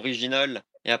collection originale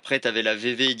et après tu avais la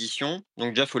VV édition.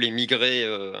 Donc déjà, faut les migrer,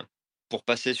 pour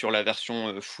passer sur la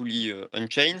version, fully,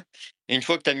 on-chain et une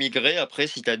fois que tu as migré, après,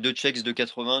 si tu as 2 checks de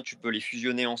 80, tu peux les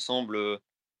fusionner ensemble,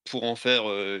 pour en faire,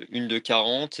 une de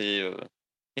 40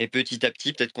 et petit à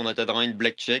petit, peut-être qu'on atteindra une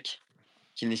black check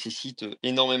qui nécessite,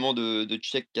 énormément de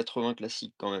checks 80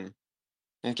 classiques quand même.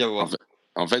 Donc à En voir. fait,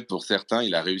 en fait, pour certains,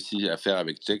 il a réussi à faire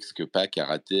avec Checks ce que Pac a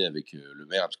raté avec le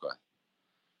merge, quoi.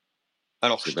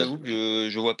 Alors Je sais je pas. t'avoue que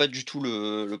je vois pas du tout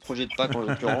le projet de Pâques en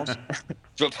l'occurrence.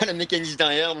 Je vois pas la mécanisme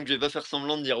derrière, donc je vais pas faire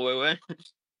semblant de dire ouais, ouais.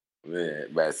 Mais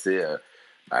c'était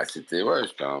ouais,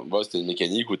 c'était une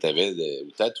mécanique où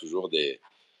t'as toujours des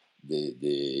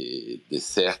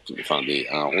cercles, enfin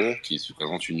un rond qui se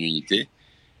présente une unité,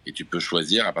 et tu peux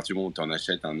choisir à partir du moment où tu en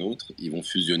achètes un autre, ils vont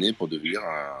fusionner pour devenir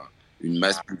une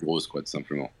masse plus grosse, quoi, tout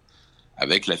simplement.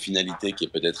 Avec la finalité qui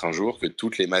est peut-être un jour que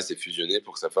toutes les masses aient fusionné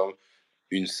pour que ça forme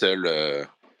une seule, euh,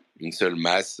 une seule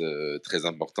masse très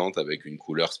importante avec une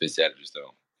couleur spéciale,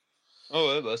 justement. Ah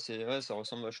ouais, bah ouais, ça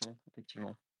ressemble vachement,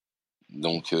 effectivement.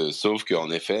 Donc, sauf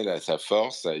qu'en effet, là, sa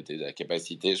force a été la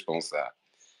capacité, je pense,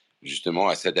 justement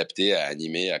à s'adapter, à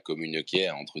animer, à communiquer,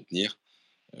 à entretenir.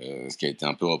 Ce qui a été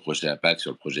un peu reproché à Pâques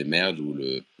sur le projet Merge, où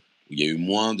il y a eu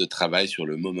moins de travail sur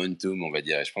le momentum, on va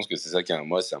dire. Et je pense que c'est ça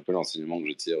moi, c'est un peu l'enseignement que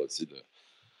je tire aussi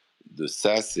de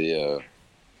ça. C'est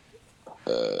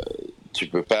tu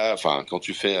peux pas, enfin, quand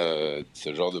tu fais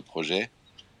ce genre de projet,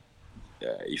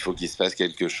 il faut qu'il se passe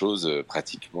quelque chose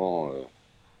pratiquement,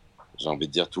 j'ai envie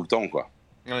de dire tout le temps, quoi.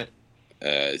 Ouais.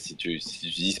 Si tu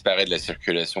disparais de la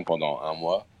circulation pendant un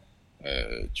mois,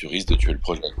 tu risques de tuer le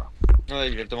projet, quoi. Ouais,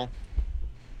 exactement.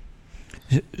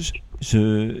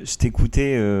 Je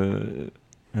t'écoutais,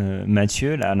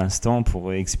 Mathieu, là, à l'instant,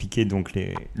 pour expliquer donc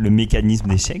le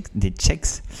mécanisme des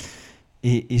checks.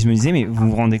 Et je me disais, mais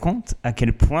vous vous rendez compte à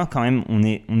quel point, quand même, on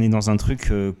est dans un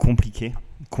truc compliqué,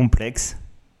 complexe.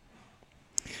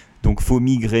 Donc, faut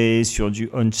migrer sur du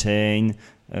on-chain.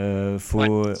 Ouais.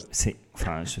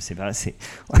 Enfin, je sais pas.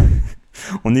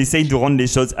 On essaye de rendre les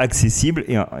choses accessibles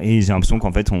et j'ai l'impression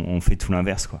qu'en fait, on fait tout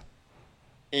l'inverse, quoi.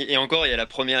 Et encore, il y a la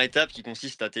première étape qui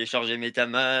consiste à télécharger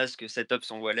MetaMask, setup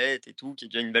son wallet et tout, qui est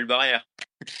déjà une belle barrière.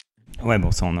 Ouais,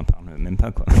 bon, ça, on n'en parle même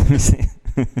pas, quoi.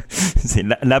 C'est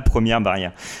la première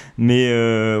barrière. Mais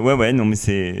ouais, non, mais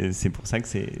c'est pour ça que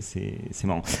c'est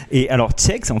marrant. Et alors,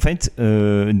 Chex, en fait,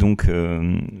 je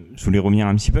voulais revenir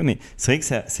un petit peu, mais c'est vrai que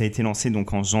ça a été lancé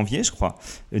donc en janvier, je crois.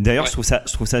 D'ailleurs, Ouais.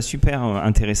 je trouve ça super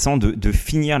intéressant de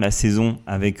finir la saison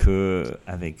avec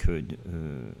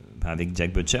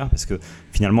Jack Butcher, parce que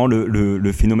finalement,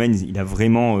 le phénomène, il a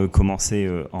vraiment commencé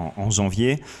en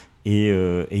janvier. Et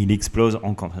il explose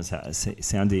encore. Enfin,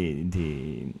 c'est un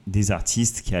des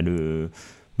artistes qui a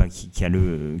qui a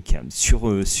je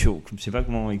sais pas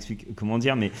comment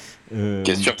dire, mais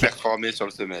Qui a surperformé sur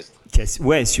le semestre.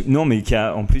 non, mais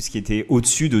en plus qui était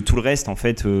au-dessus de tout le reste en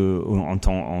fait,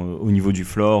 au niveau du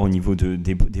floor, au niveau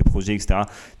des projets, etc.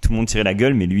 Tout le monde tirait la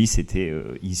gueule, mais lui c'était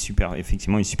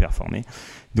effectivement il superformait.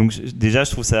 Donc déjà je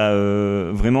trouve ça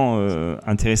vraiment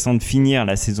intéressant de finir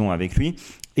la saison avec lui.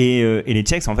 Et les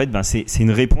checks, en fait, c'est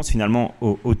une réponse finalement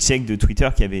au check de Twitter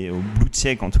au blue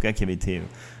check en tout cas, qui avait été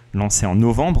lancé en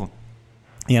novembre.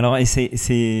 Et alors,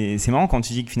 c'est marrant quand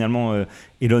tu dis que finalement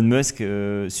Elon Musk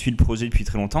suit le projet depuis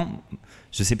très longtemps.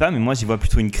 Je sais pas, mais moi j'y vois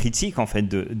plutôt une critique en fait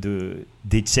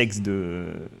des checks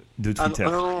de Twitter.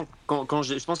 Non,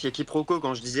 je pense qu'il y a quiproquo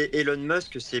quand je disais Elon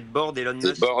Musk, c'est board Elon C'est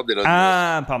Musk. board Elon Musk.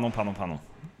 Ah, pardon.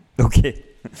 Ok.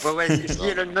 Ouais, si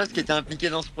Elon Musk était impliqué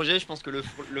dans ce projet, je pense que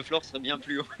le floor serait bien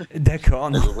plus haut. D'accord.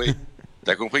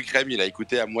 T'as compris que Rem, il a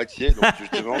écouté à moitié, donc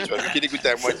justement, tu vois, vu qu'il écoutait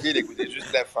à moitié, il écoutait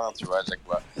juste la fin, tu vois, à chaque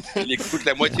fois. Il écoute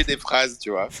la moitié des phrases,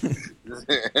 tu vois.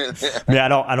 Mais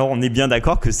alors, on est bien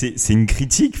d'accord que c'est une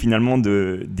critique finalement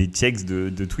des checks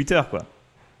de Twitter, quoi.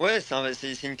 Ouais,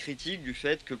 c'est une critique du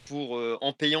fait que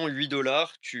en payant $8,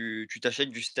 tu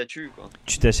t'achètes du statut, quoi.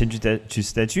 Tu t'achètes du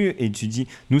statut et tu dis,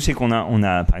 nous c'est qu'on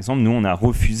a par exemple, nous on a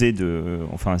refusé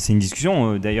enfin c'est une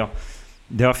discussion d'ailleurs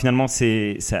finalement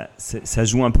ça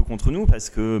joue un peu contre nous parce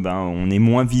que on est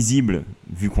moins visible,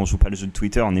 vu qu'on joue pas le jeu de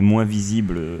Twitter, on est moins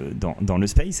visible dans le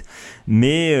space,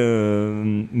 mais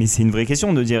c'est une vraie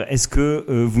question de dire, est-ce que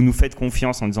vous nous faites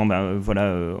confiance en disant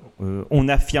on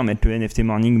affirme être le NFT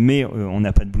Morning mais on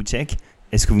n'a pas de blue check,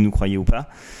 est-ce que vous nous croyez ou pas?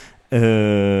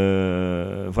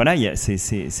 Voilà,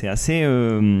 c'est assez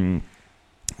je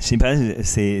sais pas,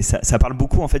 ça parle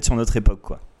beaucoup en fait sur notre époque,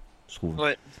 quoi, je trouve.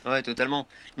 Ouais, totalement.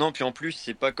 Non, puis en plus,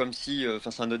 c'est pas comme si,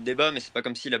 c'est un autre débat, mais c'est pas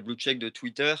comme si la blue check de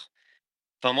Twitter.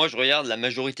 Enfin, moi, je regarde la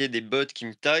majorité des bots qui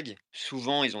me taguent.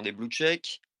 Souvent, ils ont des blue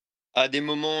check. À des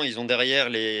moments, ils ont derrière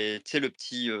tu sais, le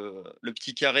petit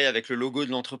carré avec le logo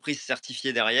de l'entreprise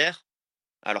certifié derrière,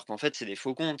 alors qu'en fait, c'est des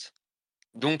faux comptes.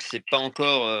 Donc, c'est pas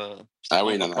encore. Ah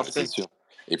oui, non, c'est sûr.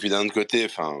 Et puis d'un autre côté,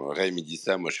 enfin, Ray me dit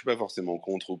ça, moi je suis pas forcément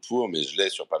contre ou pour, mais je l'ai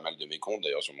sur pas mal de mes comptes,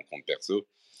 d'ailleurs sur mon compte perso.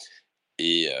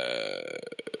 Et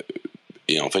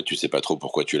en fait, tu sais pas trop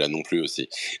pourquoi tu l'as non plus aussi.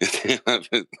 C'est un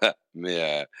peu ça.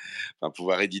 Mais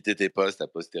pouvoir éditer tes posts a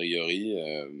posteriori,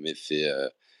 mais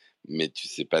tu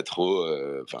sais pas trop.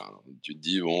 Tu te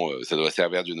dis bon, ça doit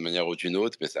servir d'une manière ou d'une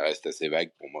autre, mais ça reste assez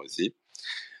vague pour moi aussi.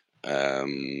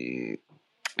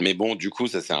 Mais bon, du coup,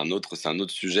 ça c'est un autre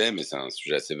sujet, mais c'est un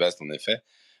sujet assez vaste en effet.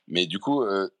 Mais du coup,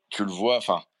 tu le vois,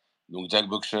 donc Jack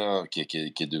Butcher qui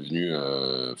est devenu,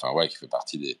 qui fait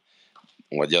partie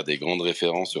on va dire des grandes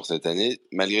références sur cette année.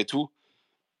 Malgré tout,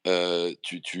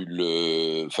 tu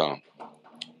le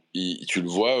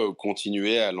vois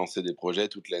continuer à lancer des projets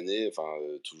toute l'année,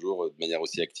 toujours de manière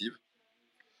aussi active.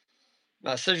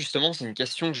 Bah, ça, justement, c'est une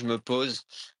question que je me pose.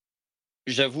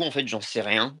 J'avoue, en fait, j'en sais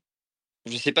rien.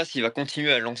 Je sais pas s'il va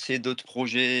continuer à lancer d'autres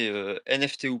projets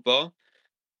NFT ou pas.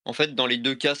 En fait, dans les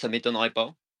deux cas, ça m'étonnerait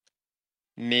pas.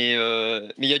 Mais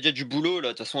il y a déjà du boulot, là,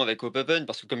 de toute façon, avec OPEPEN,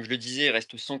 parce que comme je le disais, il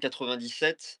reste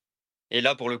 197. Et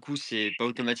là, pour le coup, c'est pas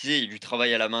automatisé, il y a du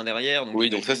travail à la main derrière. Donc oui,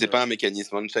 donc ça, c'est pas un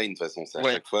mécanisme on-chain, de toute façon. C'est à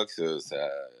chaque fois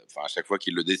à chaque fois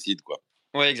qu'il le décide, quoi.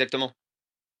 Ouais, exactement.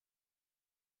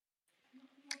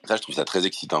 Ça, je trouve ça très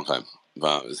excitant quand même.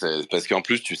 Parce qu'en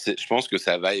plus, tu sais, je pense que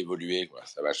ça va évoluer, quoi.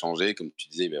 Ça va changer. Comme tu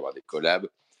disais, il va y avoir des collabs.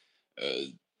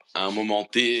 À un moment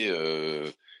T,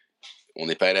 on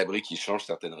n'est pas à l'abri qu'ils changent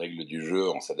certaines règles du jeu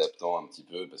en s'adaptant un petit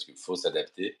peu, parce qu'il faut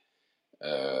s'adapter.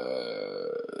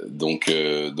 Donc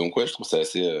ouais, je trouve ça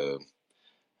assez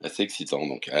excitant,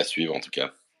 donc à suivre en tout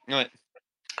cas. Ouais.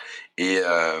 Et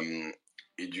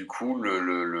du coup,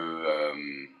 un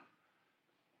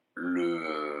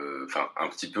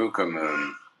petit peu comme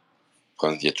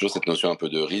il y a toujours cette notion un peu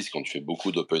de risque quand tu fais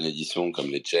beaucoup d'open edition comme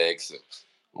les checks,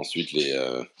 ensuite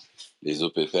les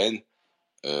OPEPEN.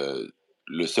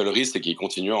 Le seul risque, c'est qu'ils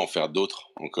continuent à en faire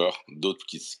d'autres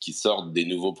qui sortent des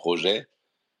nouveaux projets.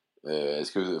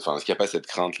 Est-ce qu'il n'y a pas cette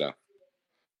crainte là?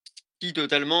 Si,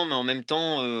 totalement, mais en même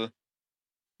temps,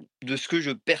 de ce que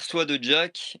je perçois de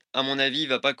Jack, à mon avis, il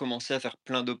va pas commencer à faire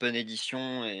plein d'open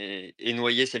edition et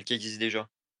noyer celles qui existent déjà.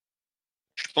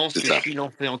 Je pense C'est que ça. s'il en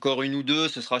fait encore une ou 2,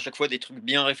 ce sera à chaque fois des trucs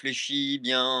bien réfléchis,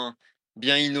 bien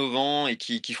innovants et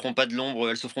qui feront pas de l'ombre,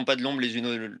 elles se feront pas de l'ombre les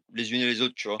unes et les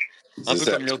autres, tu vois? Un C'est peu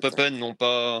ça. comme les OPEPEN n'ont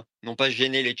pas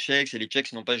gêné les Czechs et les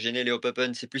Czechs n'ont pas gêné les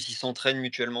OPEPEN, c'est plus ils s'entraînent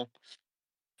mutuellement.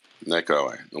 D'accord,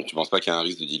 ouais. Donc tu penses pas qu'il y a un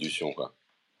risque de dilution, quoi.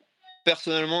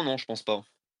 Personnellement, non, je pense pas.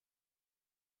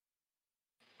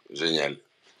 Génial,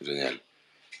 génial.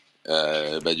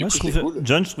 Du Moi, coup, c'est cool.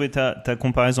 John, je trouvais ta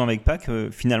comparaison avec Pac,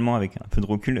 finalement, avec un peu de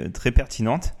recul, très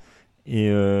pertinente.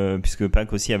 Et puisque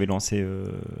Pac aussi avait lancé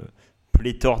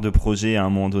pléthore de projets à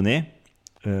un moment donné.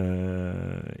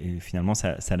 Et finalement,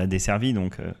 ça l'a desservi.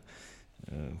 Donc,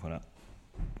 voilà.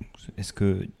 Est-ce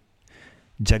que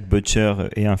Jack Butcher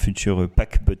est un futur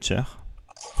Pac Butcher?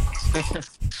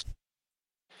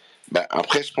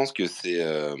 Après, je pense que c'est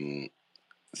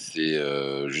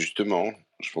justement,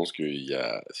 je pense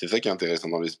c'est ça qui est intéressant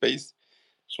dans le space.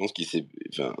 Je pense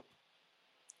enfin,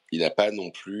 il n'a pas non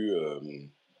plus.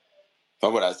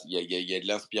 Enfin voilà, il y a de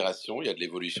l'inspiration, il y a de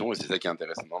l'évolution, et c'est ça qui est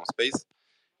intéressant dans le space.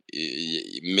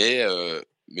 Mais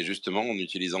justement, en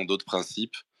utilisant d'autres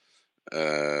principes, comme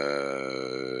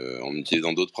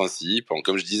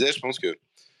je disais, je pense que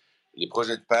les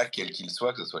projets de pack, quels qu'ils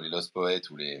soient, que ce soit les Lost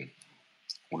Poets ou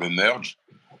le Merge,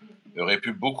 auraient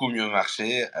pu beaucoup mieux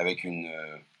marcher avec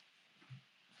un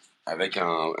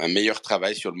meilleur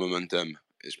travail sur le momentum.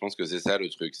 Et je pense que c'est ça le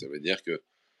truc. Ça veut dire que,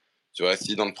 tu vois,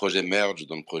 si dans le projet Merge,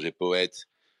 dans le projet Poète,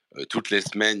 toutes les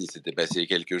semaines, il s'était passé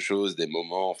quelque chose, des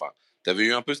moments, enfin, tu avais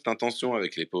eu un peu cette intention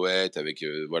avec les poètes, avec,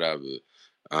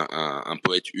 un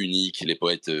poète unique, les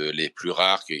poètes les plus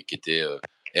rares qui étaient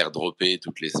airdroppés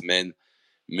toutes les semaines.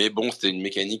 Mais bon, c'était une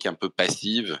mécanique un peu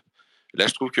passive. Là,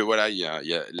 je trouve que voilà,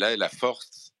 là la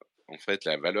force, en fait,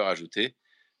 la valeur ajoutée,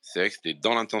 c'est vrai que c'était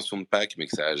dans l'intention de Pâques,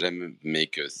 mais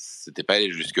que c'était pas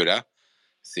allé jusque là.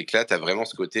 C'est que là, tu as vraiment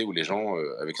ce côté où les gens,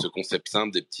 avec ce concept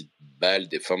simple des petites balles,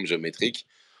 des formes géométriques,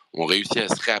 ont réussi à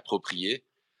se réapproprier.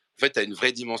 En fait, tu as une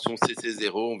vraie dimension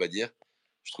CC0, on va dire,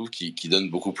 je trouve, qui donne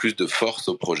beaucoup plus de force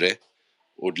au projet.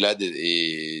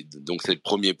 Et donc, c'est le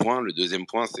premier point. Le deuxième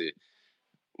point, c'est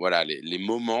voilà, les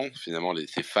moments, finalement,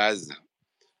 ces phases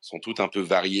sont toutes un peu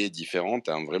variées, différentes.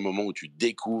 Tu as un vrai moment où tu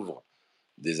découvres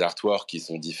des artworks qui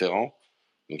sont différents.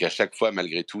 Donc, à chaque fois,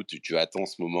 malgré tout, tu attends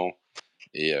ce moment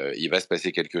et il va se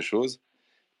passer quelque chose.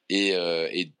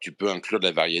 Et tu peux inclure de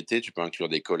la variété, tu peux inclure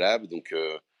des collabs. Donc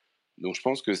je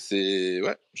pense que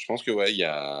ouais,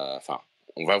 enfin,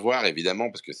 on va voir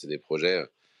évidemment parce que c'est des projets,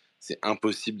 c'est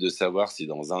impossible de savoir si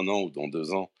dans 1 an ou dans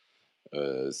 2 ans,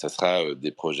 ça sera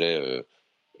des projets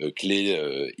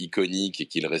clés, iconiques et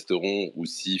qu'ils resteront, ou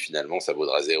si finalement ça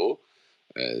vaudra zéro.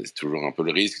 C'est toujours un peu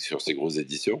le risque sur ces grosses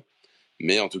éditions.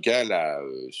 Mais en tout cas, là,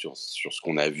 sur ce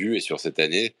qu'on a vu et sur cette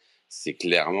année, c'est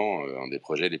clairement un des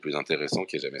projets les plus intéressants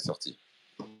qui est jamais sorti.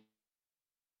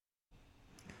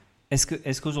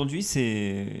 Est-ce qu'aujourd'hui,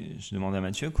 je demande à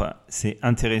Mathieu, quoi, c'est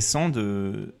intéressant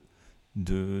de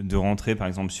rentrer, par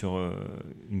exemple, sur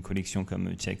une collection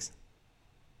comme Chex?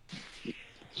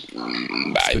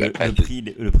 Parce que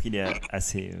le prix il est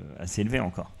assez élevé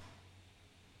encore.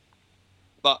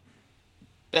 Bah,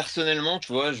 personnellement,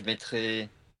 tu vois, je vais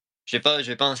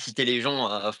pas inciter les gens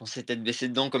à foncer tête baissée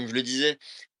dedans comme je le disais,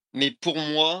 mais pour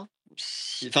moi,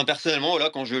 enfin personnellement, voilà,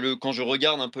 quand je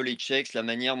regarde un peu les checks, la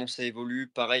manière dont ça évolue,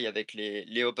 pareil avec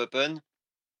les Hop Open,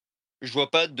 je vois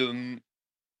pas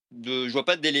je vois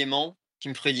pas d'éléments qui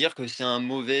me feraient dire que c'est un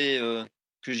mauvais,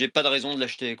 que j'ai pas de raison de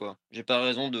l'acheter, quoi. J'ai pas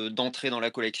raison d'entrer dans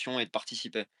la collection et de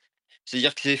participer.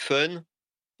 C'est-à-dire que c'est fun,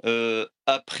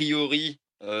 a priori,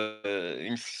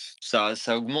 ça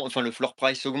augmente, enfin le floor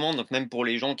price augmente, donc même pour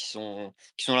les gens qui sont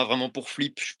là vraiment pour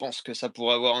flip, je pense que ça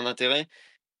pourrait avoir un intérêt.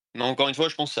 Mais encore une fois,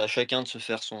 je pense que c'est à chacun de se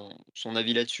faire son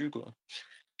avis là-dessus, quoi.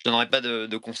 Je donnerai pas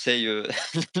de conseils,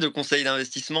 de conseils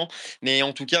d'investissement, mais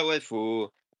en tout cas, ouais,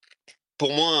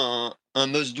 pour moi, un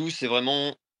must do, c'est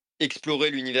vraiment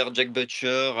explorer l'univers Jack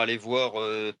Butcher, aller voir,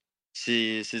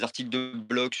 ses articles de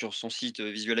blog sur son site,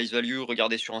 Visualize Value,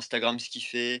 regarder sur Instagram ce qu'il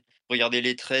fait, regarder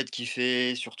les trades qu'il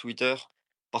fait sur Twitter.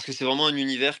 Parce que c'est vraiment un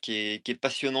univers qui est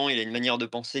passionnant, il a une manière de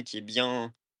penser qui est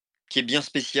bien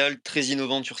spéciale, très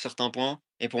innovante sur certains points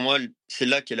et pour moi, c'est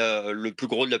là qu'est le plus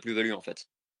gros de la plus-value, en fait.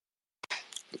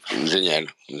 Génial,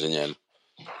 génial.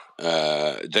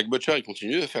 Jack Butcher, il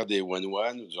continue de faire des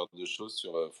one-one ou ce genre de choses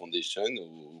sur Foundation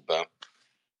ou pas?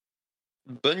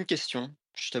 Bonne question.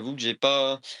 Je t'avoue que je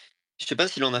sais pas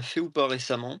s'il en a fait ou pas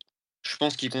récemment. Je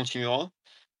pense qu'il continuera.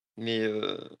 Mais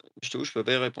je t'avoue, je peux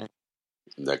pas y répondre.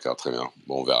 D'accord, très bien.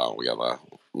 Bon, on verra, on regardera.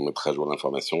 On mettra à jour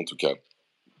l'information en tout cas.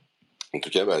 En tout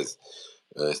cas,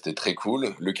 c'était très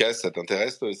cool. Lucas, ça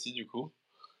t'intéresse toi aussi du coup?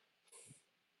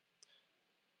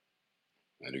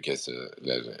 Lucas,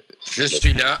 là, Je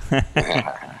suis là.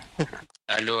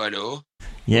 Allô.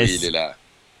 Yes. Oui, il est là.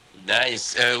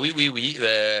 Nice. Oui.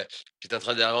 J'étais en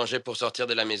train d'arranger pour sortir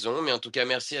de la maison, mais en tout cas,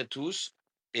 merci à tous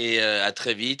et à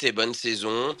très vite et bonne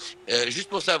saison. Juste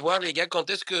pour savoir, les gars, quand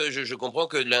est-ce que je comprends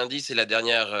que lundi c'est la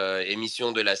dernière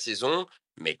émission de la saison,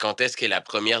 mais quand est-ce qu'est la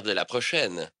première de la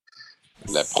prochaine?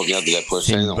 La première de la C'est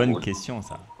prochaine. une bonne question,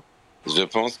 ça. Je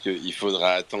pense qu'il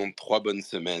faudra attendre 3 bonnes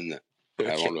semaines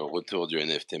avant Ok. le retour du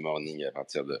NFT Morning à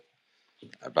partir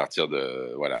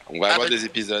de voilà. On va avoir des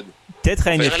épisodes. Peut-être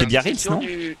à Il y aura NFT la Biarritz, session non?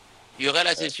 il y aura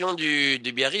la session du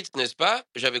Biarritz, n'est-ce pas?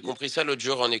 J'avais compris ça l'autre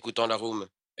jour en écoutant la room.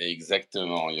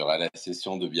 Exactement, il y aura la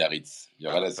session de Biarritz. Il y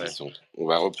aura la Parfait. session. On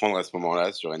va reprendre à ce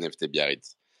moment-là sur NFT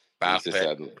Biarritz. Donc c'est Parfait.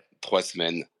 ça, donc, 3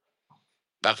 semaines.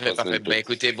 Parfait. 3 semaines.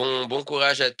 Écoutez, bon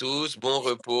courage à tous, bon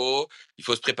repos. Il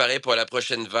faut se préparer pour la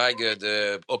prochaine vague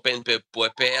de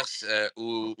OPEPEN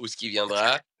ou ce qui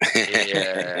viendra. Et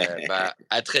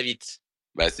à très vite.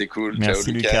 C'est cool. Merci,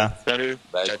 Ciao Lucas. Salut.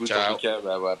 Ciao, Écoute, ciao. en tout cas,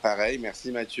 pareil.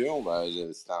 Merci Mathieu.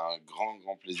 C'était un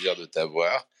grand plaisir de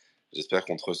t'avoir. J'espère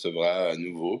qu'on te recevra à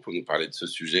nouveau pour nous parler de ce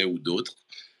sujet ou d'autres.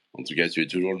 En tout cas, tu es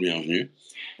toujours le bienvenu.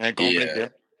 Avec grand plaisir.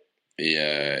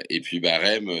 Et puis,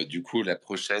 Rem, du coup, la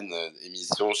prochaine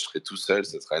émission, je serai tout seul.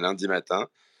 Ce sera lundi matin.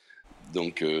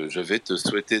 Donc, je vais te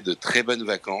souhaiter de très bonnes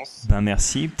vacances.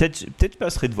 Merci. Peut-être je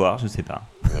passerai te voir, je sais pas.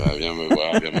 Viens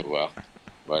me voir.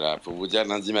 Voilà, pour vous dire,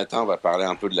 lundi matin, on va parler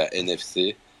un peu de la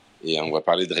NFC et on va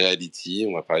parler de Reality,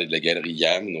 on va parler de la galerie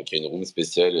YAM. Donc, il y a une room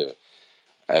spéciale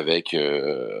avec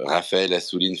Raphaël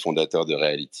Assouline, fondateur de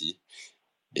Reality,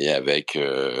 et avec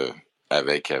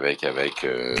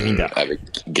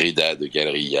Grida de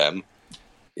Galerie YAM.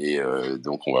 Et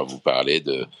donc, on va vous parler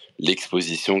de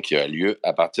l'exposition qui a lieu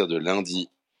à partir de lundi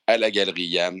à la Galerie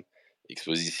YAM,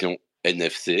 exposition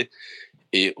NFC,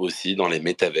 et aussi dans les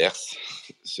métaverses,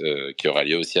 qui aura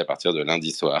lieu aussi à partir de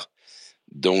lundi soir.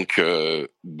 Donc,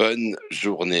 bonne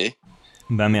journée.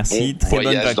 Merci, bon très bonnes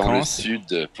voyage vacances. dans le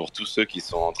sud pour tous ceux qui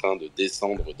sont en train de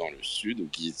descendre dans le sud ou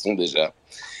qui y sont déjà.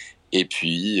 Et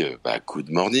puis, good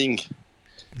morning.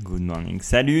 Good morning.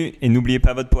 Salut, et n'oubliez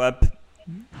pas votre pop.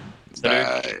 Salut.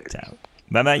 Ciao.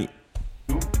 Bye bye.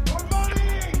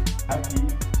 Happy.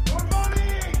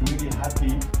 Really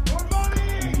happy.